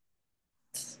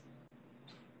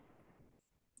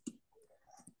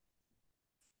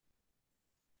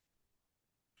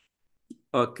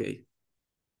 Ok.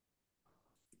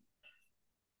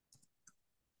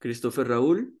 Christopher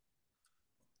Raúl.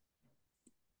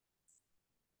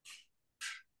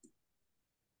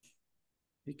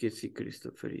 You can see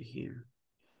Christopher here.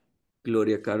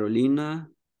 Gloria Carolina.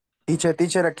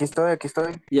 Teacher, aquí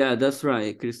estoy. Yeah, that's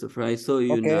right, Christopher. I saw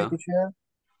you now. Teacher.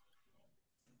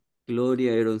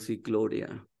 Gloria, I don't see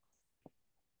Gloria.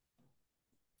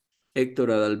 Héctor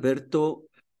Adalberto.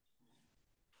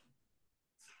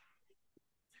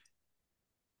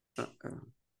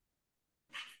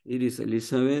 Iris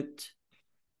Elizabeth.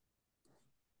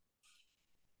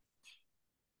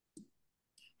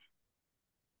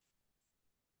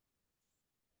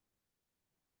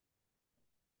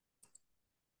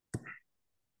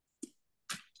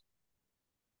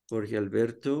 Jorge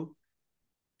Alberto.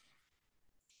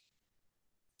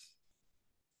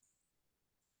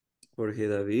 Jorge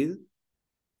David.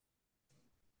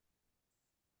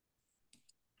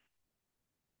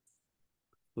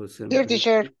 José Enrique.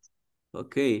 Teacher.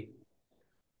 Ok.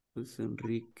 José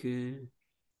Enrique.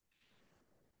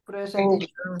 Present.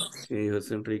 Ok,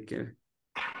 José Enrique.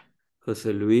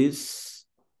 José Luis.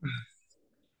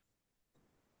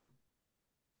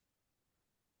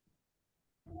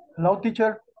 No,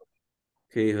 teacher.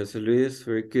 Okay, José Luis,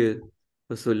 very good.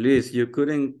 José Luis, you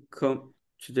couldn't come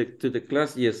to the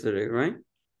class yesterday, right?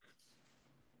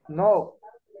 No.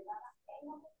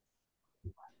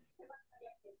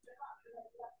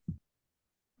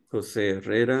 José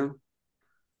Herrera.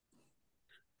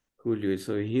 Julio is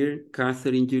over here.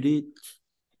 Catherine Judith.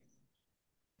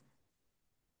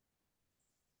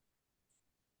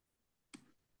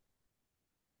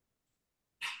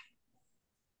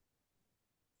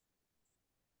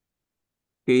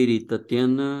 Katie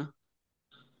Tatiana.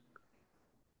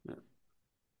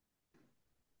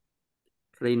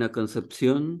 Reina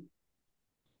Concepción.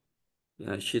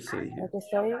 Yeah, she's over here. Aquí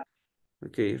estoy.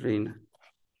 Okay, Reina.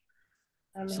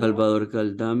 I'm here. Salvador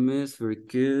Galdames, very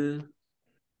good.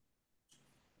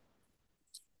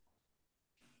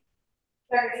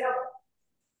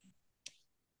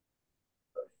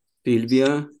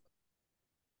 Silvia.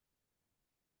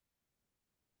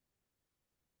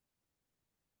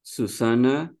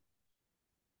 Susana.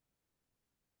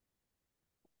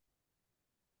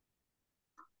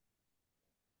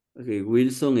 Okay,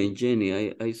 Wilson and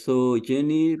Jenny. I saw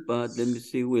Jenny, but let me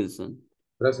see Wilson.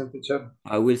 Present, teacher.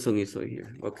 Wilson is over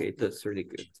here. Okay, that's really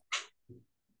good.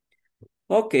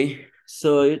 Okay,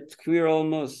 so we're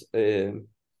almost done,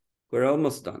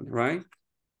 right?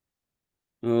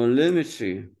 Let me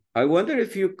see. I wonder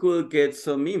if you could get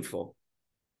some info.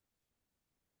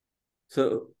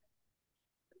 So,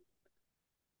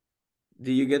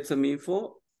 do you get some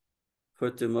info for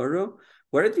tomorrow?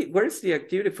 Where is the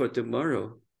activity for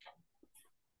tomorrow?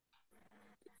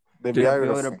 The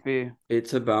biography.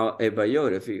 It's about a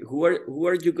biography. Who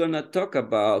are you gonna talk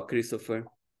about, Christopher?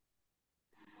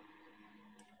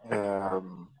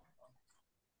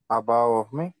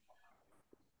 About me.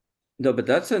 No, but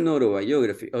that's an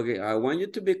autobiography. Okay, I want you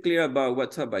to be clear about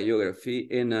what's a biography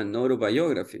and an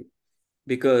autobiography.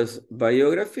 Because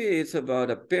biography is about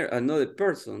another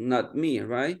person, not me,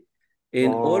 right?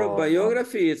 And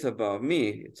autobiography is about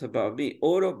me. It's about me.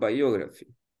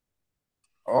 Autobiography.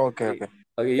 Okay.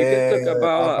 Okay, you can talk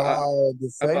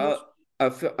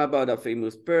about a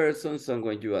famous person,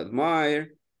 someone you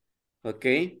admire.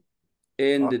 Okay.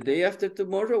 And the day after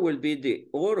tomorrow will be the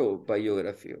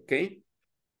autobiography. Okay.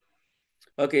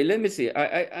 Okay, let me see.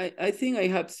 I think I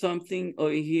have something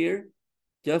over here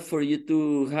just for you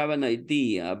to have an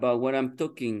idea about what I'm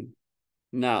talking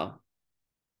now.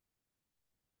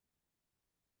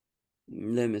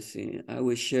 Let me see. I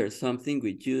will share something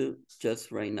with you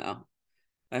just right now.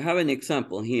 I have an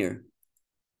example here.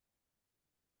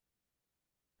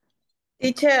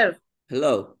 Teacher.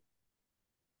 Hello.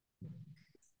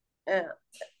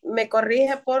 ¿Me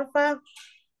corrige, porfa?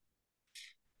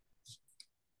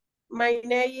 My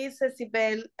name is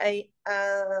Cecibel.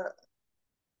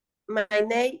 My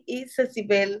name is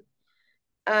Cecibel.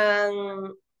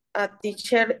 I'm a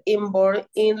teacher in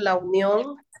La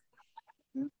Unión.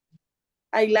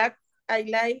 I like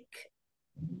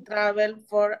travel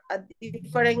for a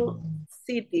different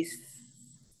cities.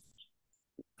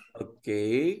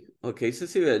 Okay,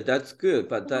 Cecibel, that's good,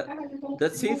 but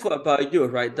that's info about you,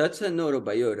 right? That's an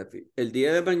autobiography. El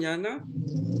día de mañana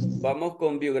vamos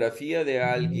con biografía de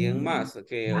alguien más,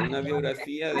 okay? Una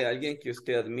biografía de alguien que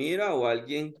usted admira o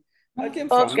alguien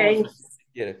famoso, si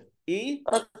quiere. Y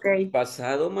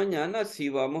pasado mañana sí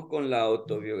vamos con la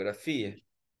autobiografía.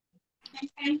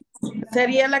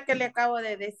 Sería la que le acabo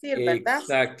de decir, ¿verdad?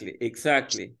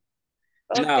 Exactly.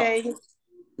 Okay.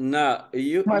 Now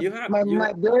you have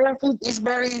my biography is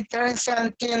very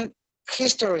interesting in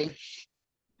history.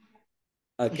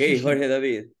 Okay, Jorge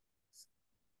David.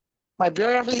 My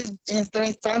biography is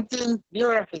interesting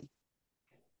biography.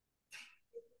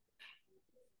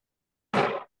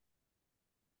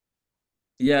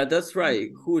 Yeah, that's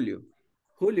right, Julio.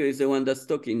 Julio is the one that's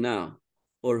talking now,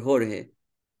 or Jorge.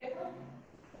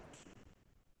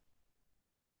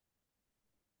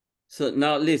 So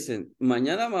now listen,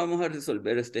 mañana vamos a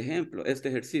resolver este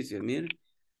ejercicio, miren.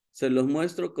 Se los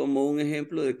muestro como un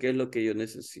ejemplo de qué es lo que yo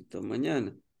necesito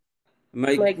mañana.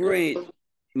 My great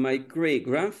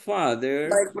grandfather.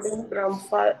 My great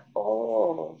grandfather.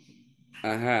 Oh.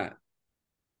 Ajá.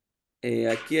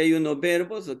 Aquí hay unos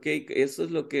verbos, ok. Eso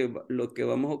es lo que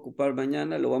vamos a ocupar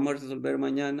mañana, lo vamos a resolver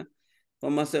mañana.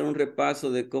 Vamos a hacer un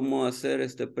repaso de cómo hacer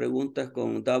preguntas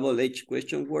con double H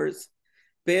question words.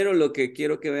 Pero lo que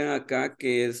quiero que vean acá,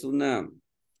 que es la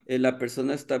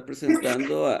persona está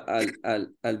presentando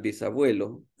al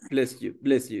bisabuelo. Bless you.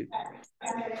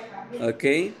 Ok.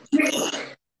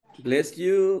 Bless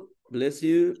you.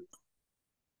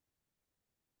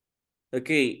 Ok.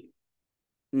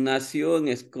 Nació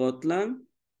en Scotland.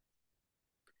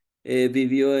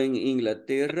 Vivió en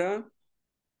Inglaterra.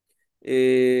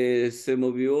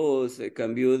 Se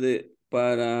cambió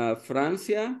para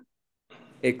Francia,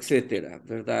 etcétera,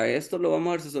 ¿verdad? Esto lo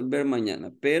vamos a resolver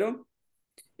mañana, pero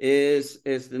nos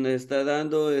está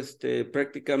dando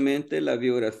prácticamente la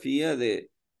biografía de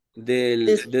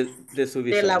su bisabuelo.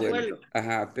 Del abuelo.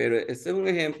 Ajá, pero este es un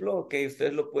ejemplo, ok,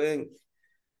 ustedes lo pueden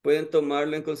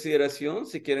tomarlo en consideración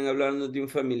si quieren hablarnos de un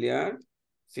familiar.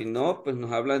 Si no, pues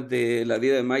nos hablan de la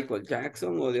vida de Michael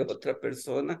Jackson o de otra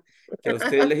persona que a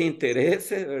ustedes les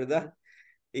interese, ¿verdad?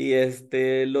 Y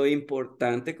lo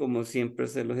importante, como siempre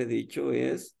se los he dicho,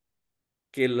 es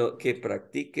que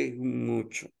practiquen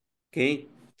mucho, ¿ok?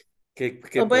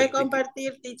 Lo voy a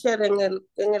compartir, teacher, en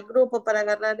el grupo para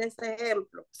agarrar ese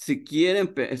ejemplo. Si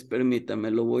quieren,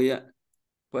 permítame,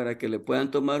 para que le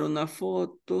puedan tomar una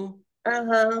foto.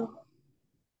 Ajá.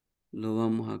 Lo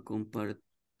vamos a compartir,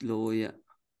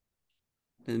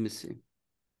 let me see.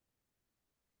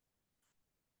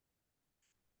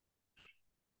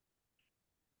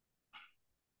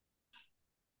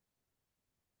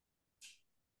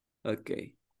 Ok.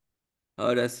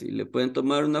 Ahora sí, le pueden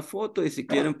tomar una foto y si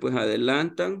quieren, pues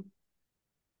adelantan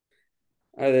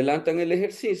el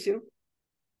ejercicio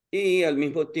y al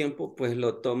mismo tiempo, pues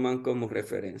lo toman como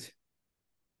referencia.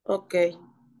 Ok.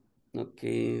 Ok,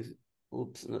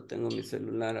 ups, no tengo mi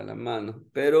celular a la mano,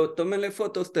 pero tómenle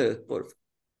foto a ustedes, por favor.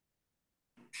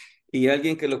 Y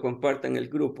alguien que lo comparta en el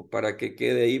grupo para que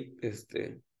quede ahí,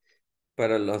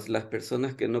 para las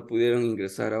personas que no pudieron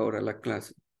ingresar ahora a la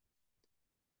clase.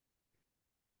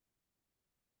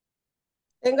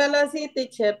 Téngalo así,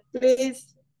 teacher,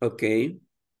 please. Ok.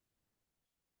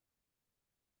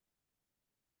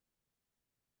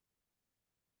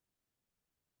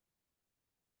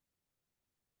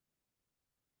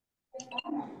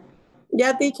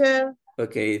 Ya, teacher.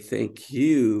 Okay, thank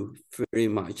you very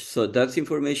much. So that's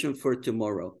information for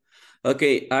tomorrow.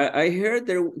 Okay, I heard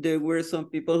there were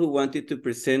some people who wanted to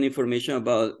present information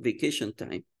about vacation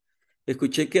time.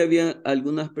 Escuché que había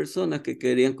algunas personas que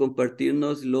querían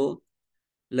compartirnos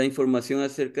la información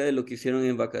acerca de lo que hicieron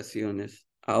en vacaciones.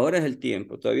 Ahora es el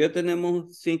tiempo. Todavía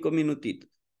tenemos 5 minutitos.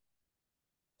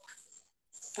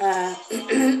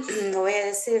 Lo voy a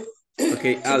decir.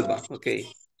 Okay, Alba, okay.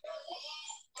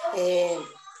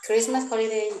 Christmas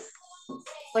holidays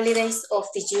of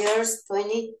the years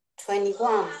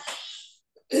 2021.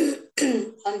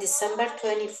 On December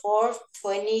 24th,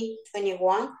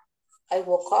 2021, I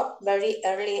woke up very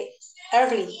early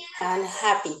and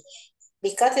happy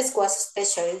because it was a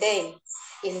special day.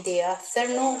 In the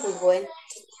afternoon, we went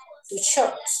to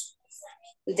church.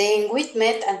 Then we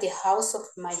met at the house of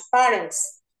my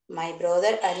parents, my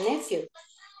brother and nephew.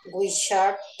 We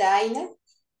shared dinner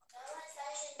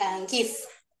and gift.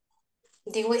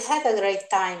 We had a great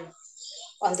time.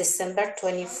 On December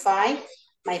 25,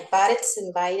 my parents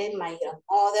invited my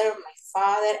grandmother, my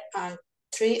father, and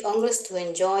 3 uncles to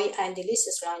enjoy a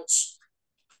delicious lunch.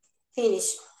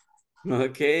 Finish.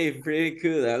 Okay, pretty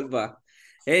good, Alba.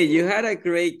 Hey, you had a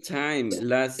great time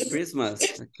last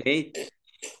Christmas, okay?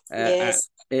 Yes.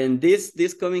 And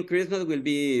this coming Christmas will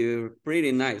be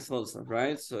pretty nice also,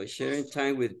 right? So sharing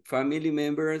time with family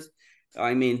members.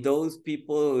 I mean, those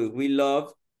people we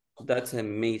love, that's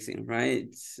amazing,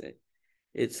 right?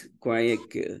 It's quite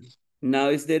good. Now,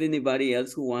 is there anybody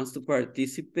else who wants to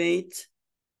participate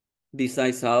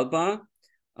besides Alba?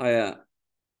 I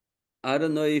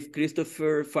don't know if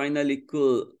Christopher finally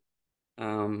could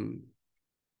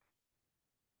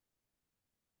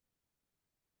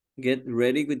get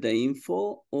ready with the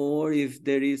info, or if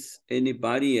there is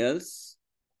anybody else.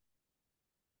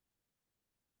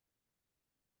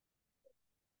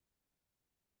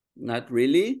 Not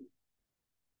really?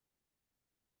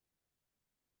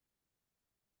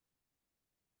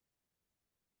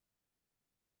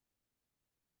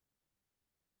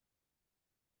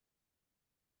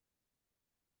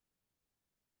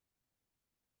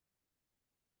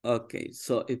 Okay,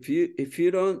 so if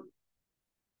you don't,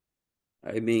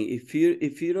 I mean, if you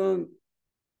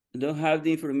don't have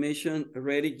the information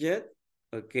ready yet,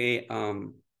 okay,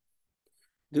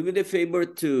 do me the favor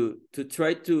to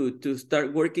try to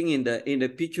start working in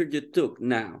the picture you took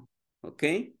now,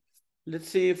 okay? Let's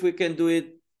see if we can do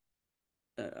it,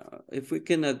 if we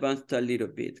can advance a little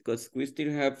bit, because we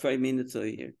still have 5 minutes over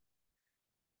here.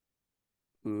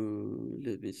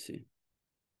 Let me see.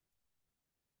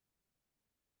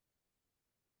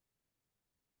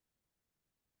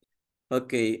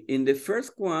 Okay, in the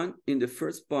first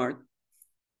part,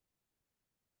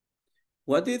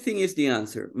 what do you think is the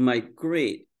answer? My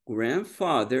great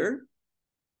grandfather.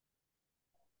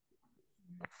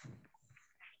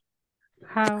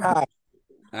 Have.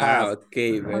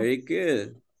 Okay, very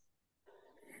good.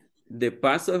 The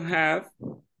past of have,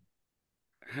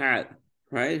 had,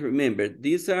 right? Remember,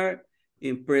 these are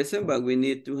in present, but we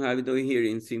need to have it over here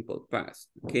in simple past,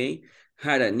 okay?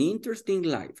 Had an interesting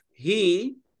life.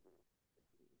 He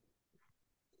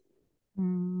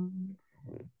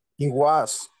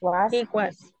was.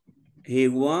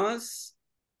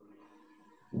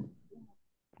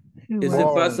 It's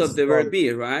the past of the verb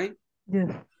be, right?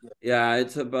 Yes. Yeah,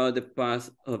 it's about the past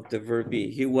of the verb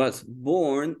be. He was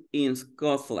born in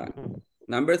Scotland.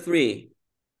 Number 3,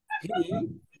 he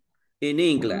in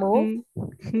England.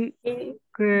 He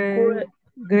grew up.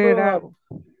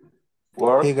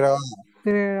 He grew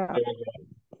up.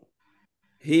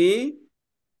 He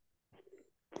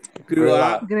grew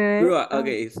up.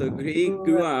 Okay, so he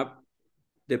grew up,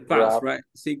 the past, right?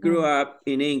 She grew up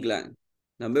in England.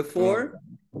 Number 4.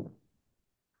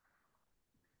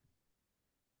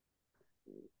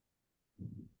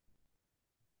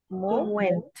 He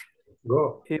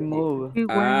moved.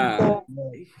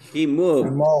 He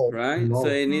moved, right? So,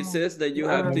 and it says that you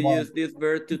have to use this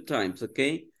verb 2 times,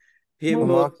 okay? He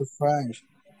moved to France.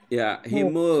 Yeah, he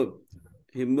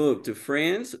moved to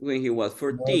France when he was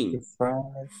 14. Moved to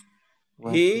France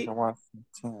when He was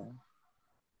 15.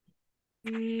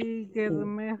 He get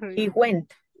married. He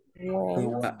went. He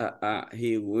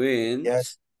went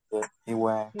Yes, he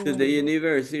went to the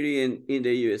university in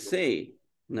the USA.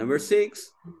 Number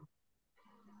 6.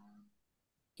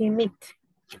 He met.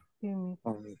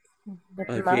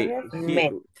 Okay.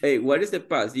 Hey, what is the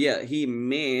past? Yeah, he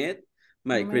met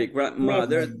my great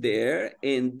grandmother there,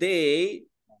 and they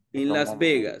in Las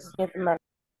Vegas. Get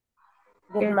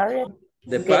married.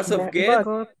 The past of get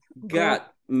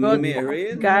got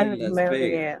married in Las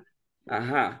married.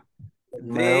 Vegas.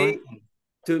 They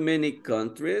to many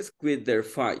countries with their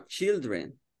 5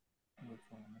 children.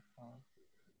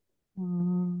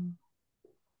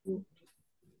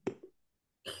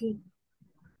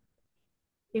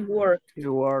 He worked. He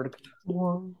worked.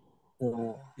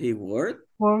 He worked?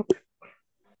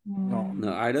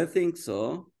 No, I don't think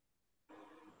so.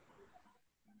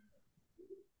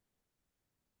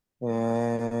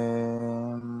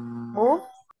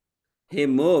 He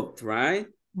moved, right?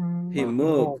 He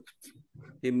moved.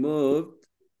 He moved.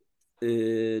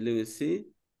 Let me see.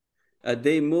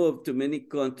 They moved to many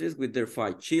countries with their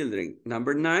 5 children.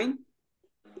 Number 9.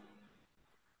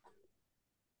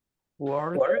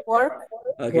 Work.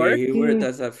 Okay, he worked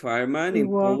as a fireman in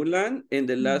Poland. And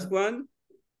the last one,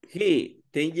 10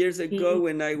 years ago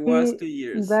when I was 2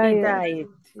 years. He died.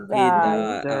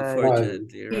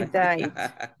 Unfortunately, right? He died.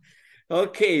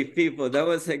 Okay, people, that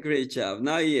was a great job.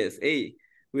 Now, yes, hey,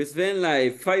 we spent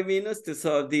like 5 minutes to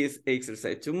solve this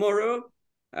exercise. Tomorrow,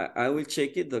 I will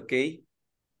check it, okay?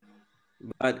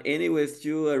 But anyways,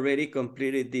 you already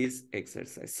completed this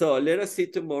exercise. So let us see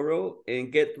tomorrow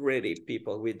and get ready,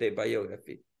 people, with the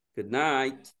biography. Good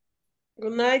night.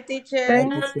 Good night, teacher.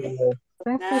 Thanks, teacher.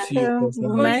 Good night. See you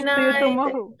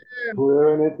tomorrow.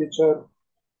 Good evening, teacher.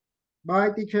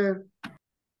 Bye, teacher.